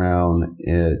background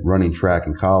in running track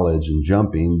in college and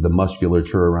jumping, the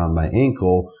musculature around my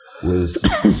ankle was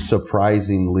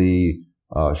surprisingly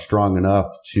strong enough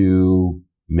to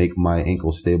make my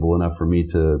ankle stable enough for me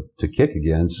to kick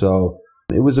again. So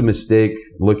it was a mistake.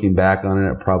 Looking back on it,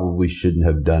 I probably shouldn't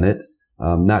have done it.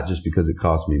 Not just because it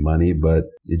cost me money, but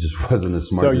it just wasn't a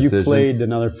smart decision. So you played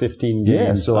another 15 games.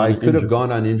 Yeah, so I could have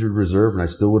gone on injured reserve and I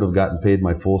still would have gotten paid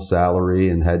my full salary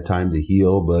and had time to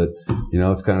heal. But,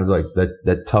 it's kind of like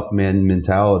that tough man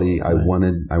mentality. Right. I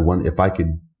wanted, if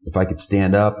I could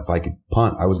stand up, if I could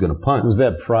punt, I was going to punt. Was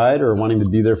that pride or wanting to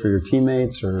be there for your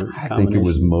teammates, or I think it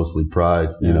was mostly pride.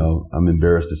 Yeah. I'm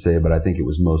embarrassed to say, but I think it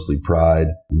was mostly pride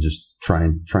and just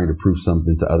trying to prove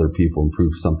something to other people and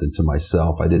prove something to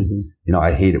myself. I didn't,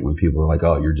 I hate it when people are like,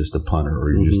 "Oh, you're just a punter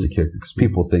or you're just a kicker," because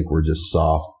people think we're just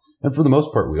soft And for the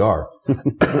most part, we are.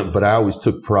 But I always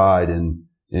took pride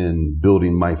in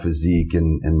building my physique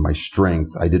and my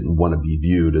strength. I didn't want to be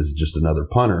viewed as just another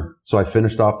punter. So I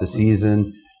finished off the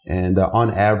season. And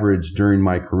on average, during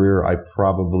my career, I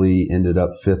probably ended up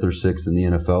 5th or 6th in the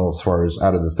NFL as far as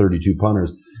out of the 32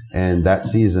 punters. And that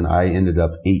season, I ended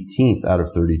up 18th out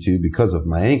of 32 because of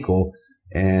my ankle.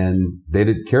 And they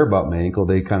didn't care about my ankle.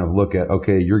 They kind of look at,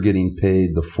 okay, you're getting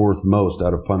paid the 4th most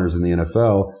out of punters in the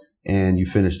NFL, and you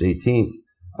finished 18th.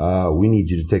 We need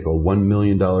you to take a $1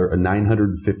 million, a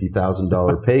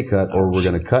 $950,000 pay cut, or we're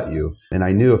going to cut you. And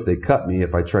I knew if they cut me,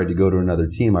 if I tried to go to another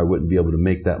team, I wouldn't be able to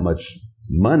make that much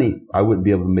money. I wouldn't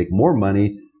be able to make more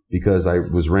money because I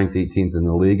was ranked 18th in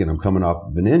the league and I'm coming off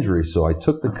of an injury. So I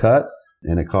took the cut,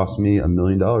 and it cost me $1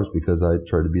 million because I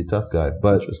tried to be a tough guy.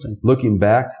 But looking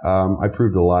back, I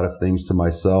proved a lot of things to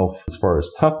myself as far as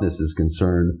toughness is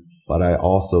concerned, but I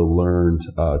also learned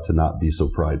to not be so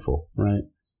prideful. Right.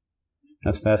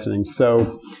 That's fascinating.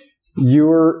 So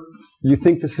you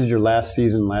think this is your last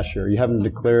season last year? You haven't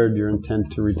declared your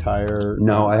intent to retire?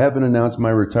 No, I haven't announced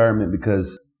my retirement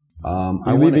because are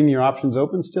you leaving your options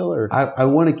open still, or I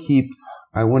want to keep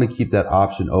that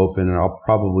option open, and I'll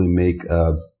probably make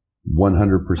a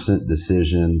 100%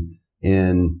 decision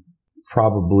in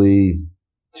probably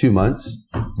 2 months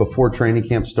before training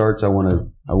camp starts. I want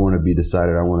to be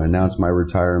decided. I want to announce my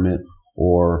retirement,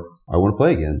 or I want to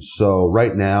play again. So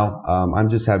right now, I'm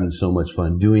just having so much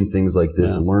fun doing things like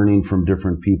this, learning from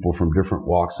different people from different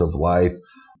walks of life.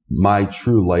 My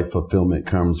true life fulfillment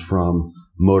comes from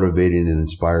motivating and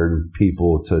inspiring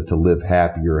people to live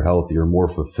happier, healthier, more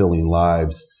fulfilling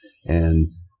lives.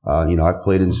 And, I've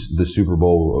played in the Super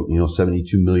Bowl,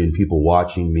 72 million people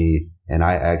watching me, and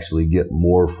I actually get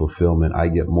more fulfillment. I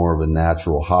get more of a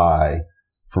natural high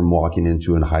from walking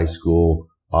into a high school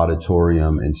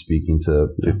auditorium and speaking to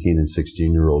 15 and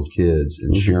 16-year-old kids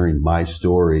and sharing my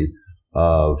story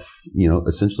of,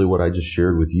 essentially what I just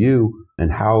shared with you,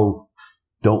 and how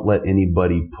don't let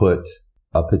anybody put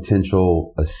a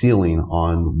ceiling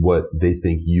on what they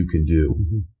think you can do.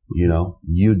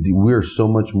 We're so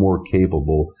much more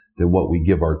capable than what we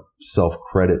give ourselves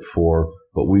credit for,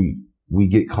 but we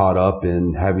get caught up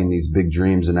in having these big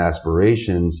dreams and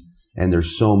aspirations, and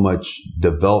there's so much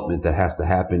development that has to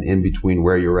happen in between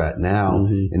where you're at now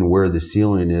and where the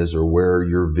ceiling is, or where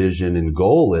your vision and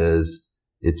goal is.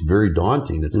 It's very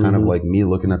daunting. It's kind of like me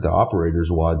looking at the operator's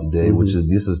WOD today,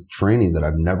 this is training that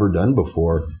I've never done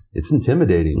before. It's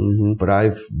intimidating, but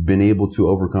I've been able to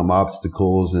overcome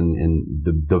obstacles and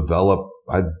develop.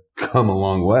 I've come a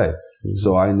long way.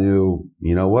 So I knew,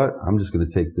 you know what? I'm just going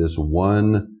to take this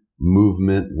one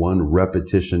movement, one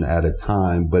repetition at a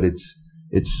time. But it's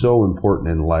so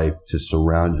important in life to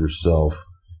surround yourself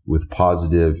with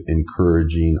positive,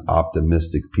 encouraging,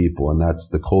 optimistic people. And that's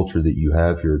the culture that you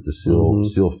have here at the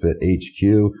SEAL Fit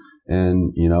HQ.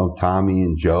 And, Tommy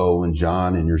and Joe and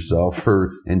John and yourself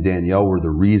and Danielle were the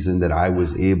reason that I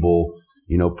was able,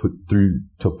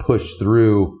 to push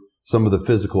through some of the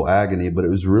physical agony. But it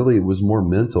was more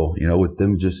mental, with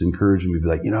them just encouraging me, be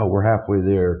like, we're halfway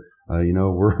there.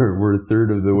 We're a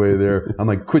third of the way there. I'm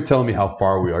like, quit telling me how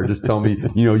far we are. Just tell me,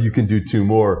 you can do 2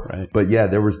 more. Right. But yeah,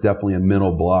 there was definitely a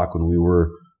mental block when we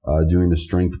were doing the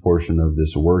strength portion of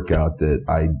this workout that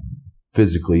I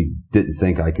physically didn't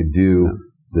think I could do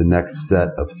the next set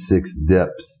of 6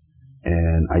 dips.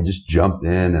 And I just jumped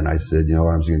in and I said,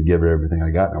 I'm just going to give it everything I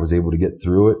got. And I was able to get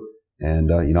through it. And,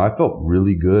 I felt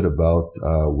really good about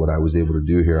what I was able to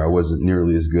do here. I wasn't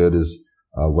nearly as good as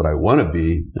what I want to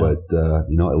be, but,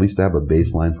 at least I have a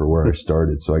baseline for where I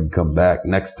started, so I can come back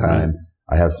next time.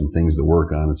 I have some things to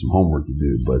work on and some homework to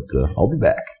do, but I'll be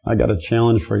back. I got a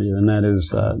challenge for you, and that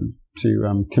is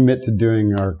to commit to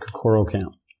doing our Kokoro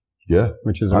camp. Yeah.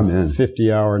 Which is a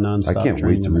 50-hour nonstop I can't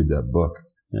wait to read that book.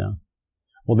 Yeah.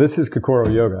 Well, this is Kokoro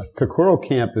Yoga. Kokoro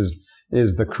camp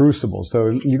is the crucible. So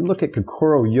you look at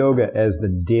Kokoro Yoga as the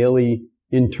daily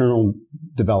internal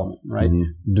development, right?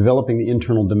 Developing the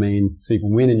internal domain so you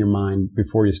can win in your mind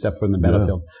before you step foot in the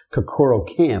battlefield. Kokoro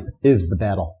camp is the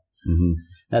battle.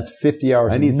 That's 50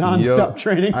 hours of non-stop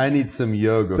training. I need some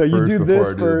yoga so first you do before this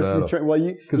I do first. the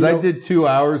battle. Because I did 2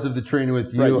 hours of the training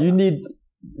with you. Right, you need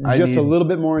a little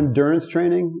bit more endurance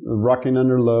training, rucking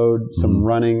under load, some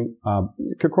running.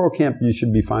 Kokoro camp you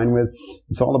should be fine with.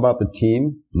 It's all about the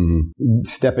team,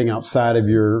 stepping outside of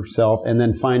yourself, and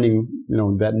then finding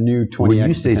that new 20x When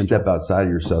you say potential. step outside of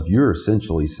yourself, you're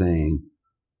essentially saying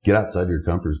get outside your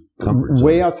comfort zone.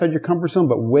 Way outside your comfort zone,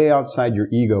 but way outside your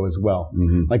ego as well.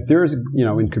 Like there's,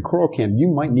 in Kokoro camp,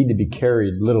 you might need to be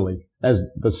carried literally as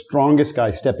the strongest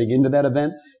guy stepping into that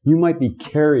event. You might be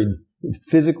carried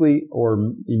physically or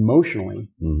emotionally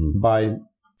by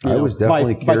I was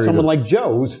definitely by someone like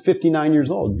Joe, who's 59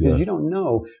 years old, because you don't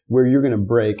know where you're going to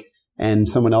break and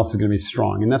someone else is going to be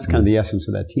strong. And that's kind of the essence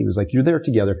of that team. Is like you're there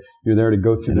together. You're there to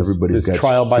go through everybody's got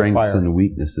trial by fire. Strengths and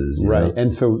weaknesses. Right.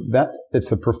 And so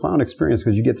it's a profound experience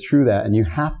because you get through that and you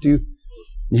have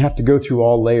to go through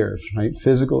all layers, right?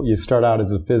 Physical, you start out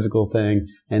as a physical thing,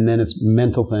 and then it's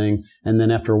mental thing, and then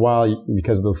after a while,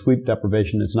 because of the sleep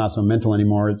deprivation, it's not so mental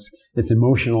anymore. It's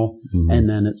emotional, and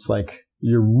then it's like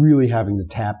you're really having to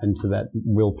tap into that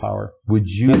willpower.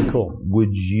 That's cool.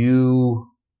 Would you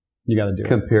got to do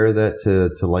compare that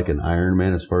to like an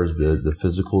Ironman as far as the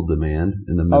physical demand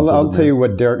and the mental I'll demand? tell you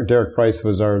what, Derek Price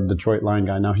was our Detroit line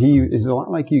guy. Now, he is a lot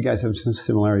like you guys, have some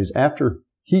similarities. After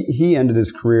he ended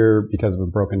his career because of a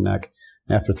broken neck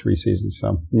after 3 seasons.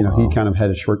 So, he kind of had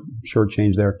a short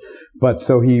change there. But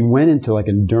so he went into like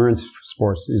endurance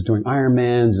sports. He was doing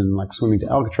Ironmans and like swimming to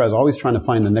Alcatraz, always trying to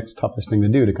find the next toughest thing to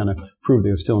do to kind of prove that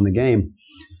he was still in the game.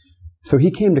 So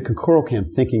he came to Kokoro Camp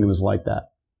thinking it was like that.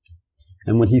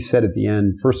 And what he said at the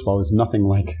end, first of all, was nothing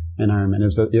like an Ironman.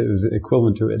 It was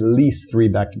equivalent to at least 3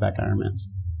 back-to-back Ironmans.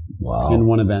 Wow. In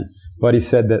one event. But he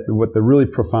said that what the really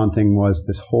profound thing was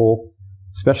this whole,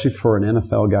 especially for an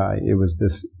NFL guy, it was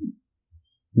this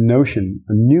notion,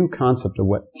 a new concept of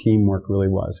what teamwork really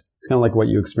was. It's kind of like what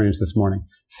you experienced this morning.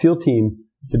 SEAL team,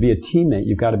 to be a teammate,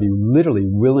 you've got to be literally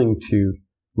willing to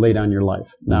lay down your life.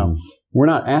 Now, we're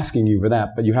not asking you for that,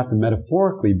 but you have to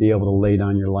metaphorically be able to lay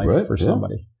down your life for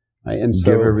somebody. Right? And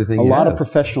so a lot of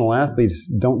professional athletes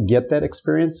don't get that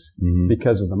experience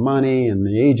because of the money and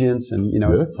the agents and,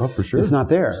 for sure. It's not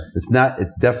there. It's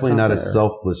definitely not a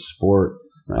selfless sport.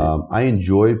 Right. I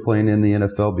enjoyed playing in the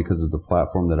NFL because of the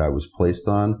platform that I was placed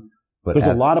on. But there's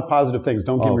a lot of positive things.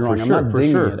 Don't get me wrong. I'm not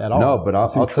dinging it at all. No, but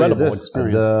I'll tell you this.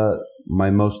 My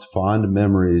most fond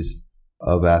memories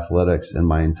of athletics in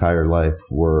my entire life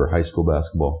were high school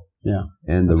basketball. Yeah.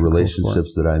 And the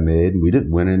relationships that I made. We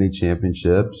didn't win any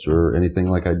championships or anything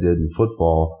like I did in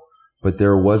football, but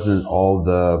there wasn't all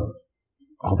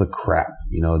the crap,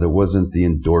 there wasn't the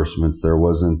endorsements. There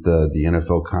wasn't the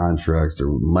NFL contracts.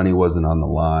 Money wasn't on the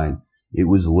line. It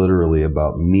was literally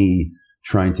about me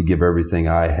trying to give everything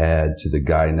I had to the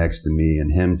guy next to me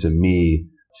and him to me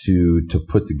to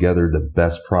put together the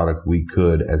best product we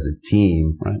could as a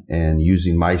team, and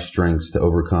using my strengths to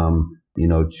overcome,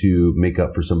 to make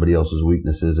up for somebody else's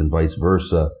weaknesses and vice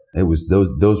versa. It was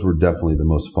those were definitely the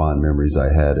most fond memories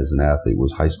I had as an athlete,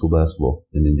 was high school basketball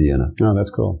in Indiana. Oh, that's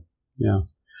cool. Yeah.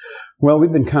 Well,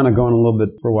 we've been kind of going a little bit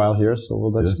for a while here, so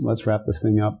let's wrap this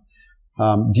thing up.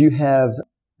 Do you have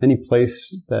any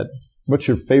place what's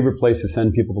your favorite place to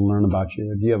send people to learn about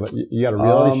you? Do you have you got a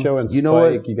reality show in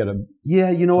Spike? You got a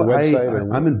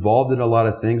website? I'm involved in a lot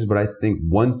of things, but I think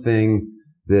one thing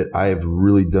that I have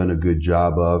really done a good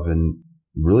job of, and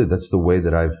really that's the way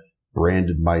that I've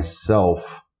branded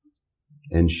myself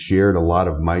and shared a lot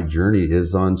of my journey,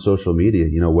 is on social media,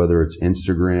 whether it's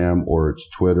Instagram or it's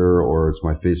Twitter or it's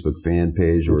my Facebook fan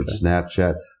page or it's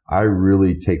Snapchat. I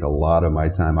really take a lot of my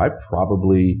time. I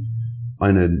probably,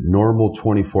 in a normal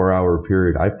 24-hour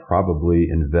period, I probably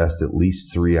invest at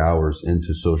least 3 hours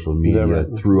into social media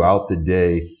throughout the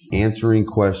day, answering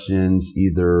questions,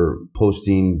 either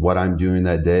posting what I'm doing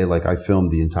that day. Like I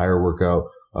filmed the entire workout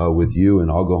with you,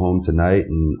 and I'll go home tonight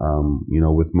and,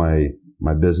 with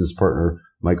my business partner,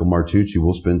 Michael Martucci,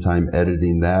 we'll spend time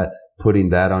editing that, putting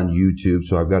that on YouTube.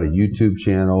 So I've got a YouTube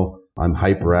channel. I'm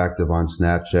hyperactive on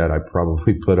Snapchat. I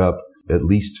probably put up at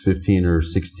least 15 or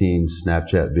 16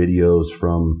 Snapchat videos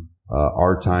from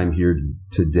our time here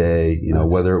today,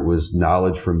 whether it was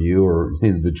knowledge from you or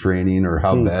the training or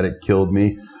how bad it killed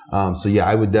me. So yeah,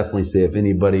 I would definitely say if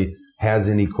anybody has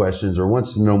any questions or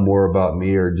wants to know more about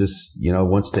me or just,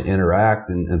 wants to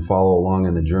interact and follow along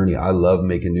in the journey, I love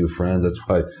making new friends. That's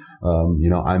why,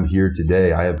 I'm here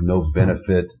today. I have no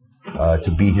benefit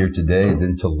to be here today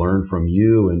than to learn from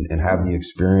you and have the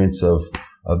experience of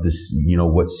this,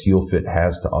 what SEAL Fit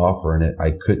has to offer. And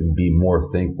I couldn't be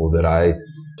more thankful that I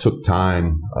took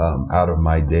time out of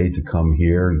my day to come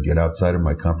here and get outside of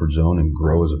my comfort zone and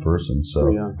grow as a person.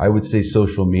 So I would say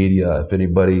social media, if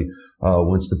anybody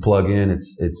wants to plug in,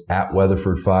 it's at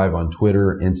Weatherford5 on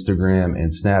Twitter, Instagram,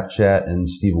 and Snapchat. And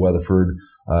Steve Weatherford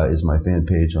is my fan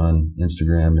page on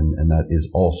Instagram, and that is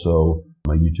also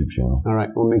my YouTube channel. All right.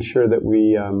 We'll make sure that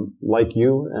we like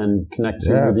you and connect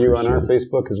with you on our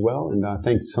Facebook as well. And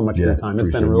thanks so much for your time. It's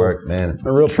been a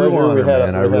real pleasure.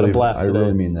 Honor, we had a blast today. I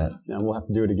really mean that. Yeah, we'll have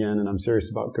to do it again. And I'm serious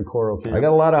about Kokoro Camp. I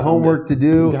got a lot of homework to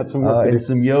do and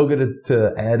some yoga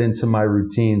to add into my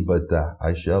routine, but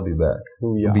I shall be back.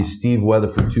 It'll be Steve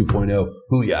Weatherford 2.0.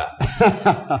 Hoo-yah.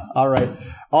 All right.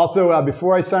 Also,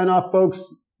 before I sign off, folks,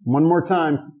 one more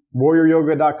time,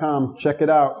 WarriorYoga.com. Check it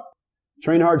out.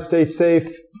 Train hard, stay safe.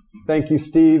 Thank you,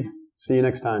 Steve. See you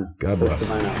next time. God bless.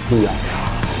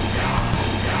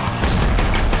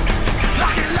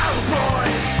 Lock it low,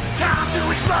 boys. Time to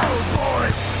explode,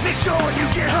 boys. Make sure you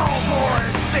get home,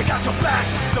 boys. They got your back.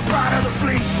 The pride of the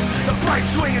fleets. The bright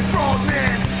swinging frog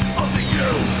men of the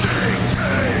UD.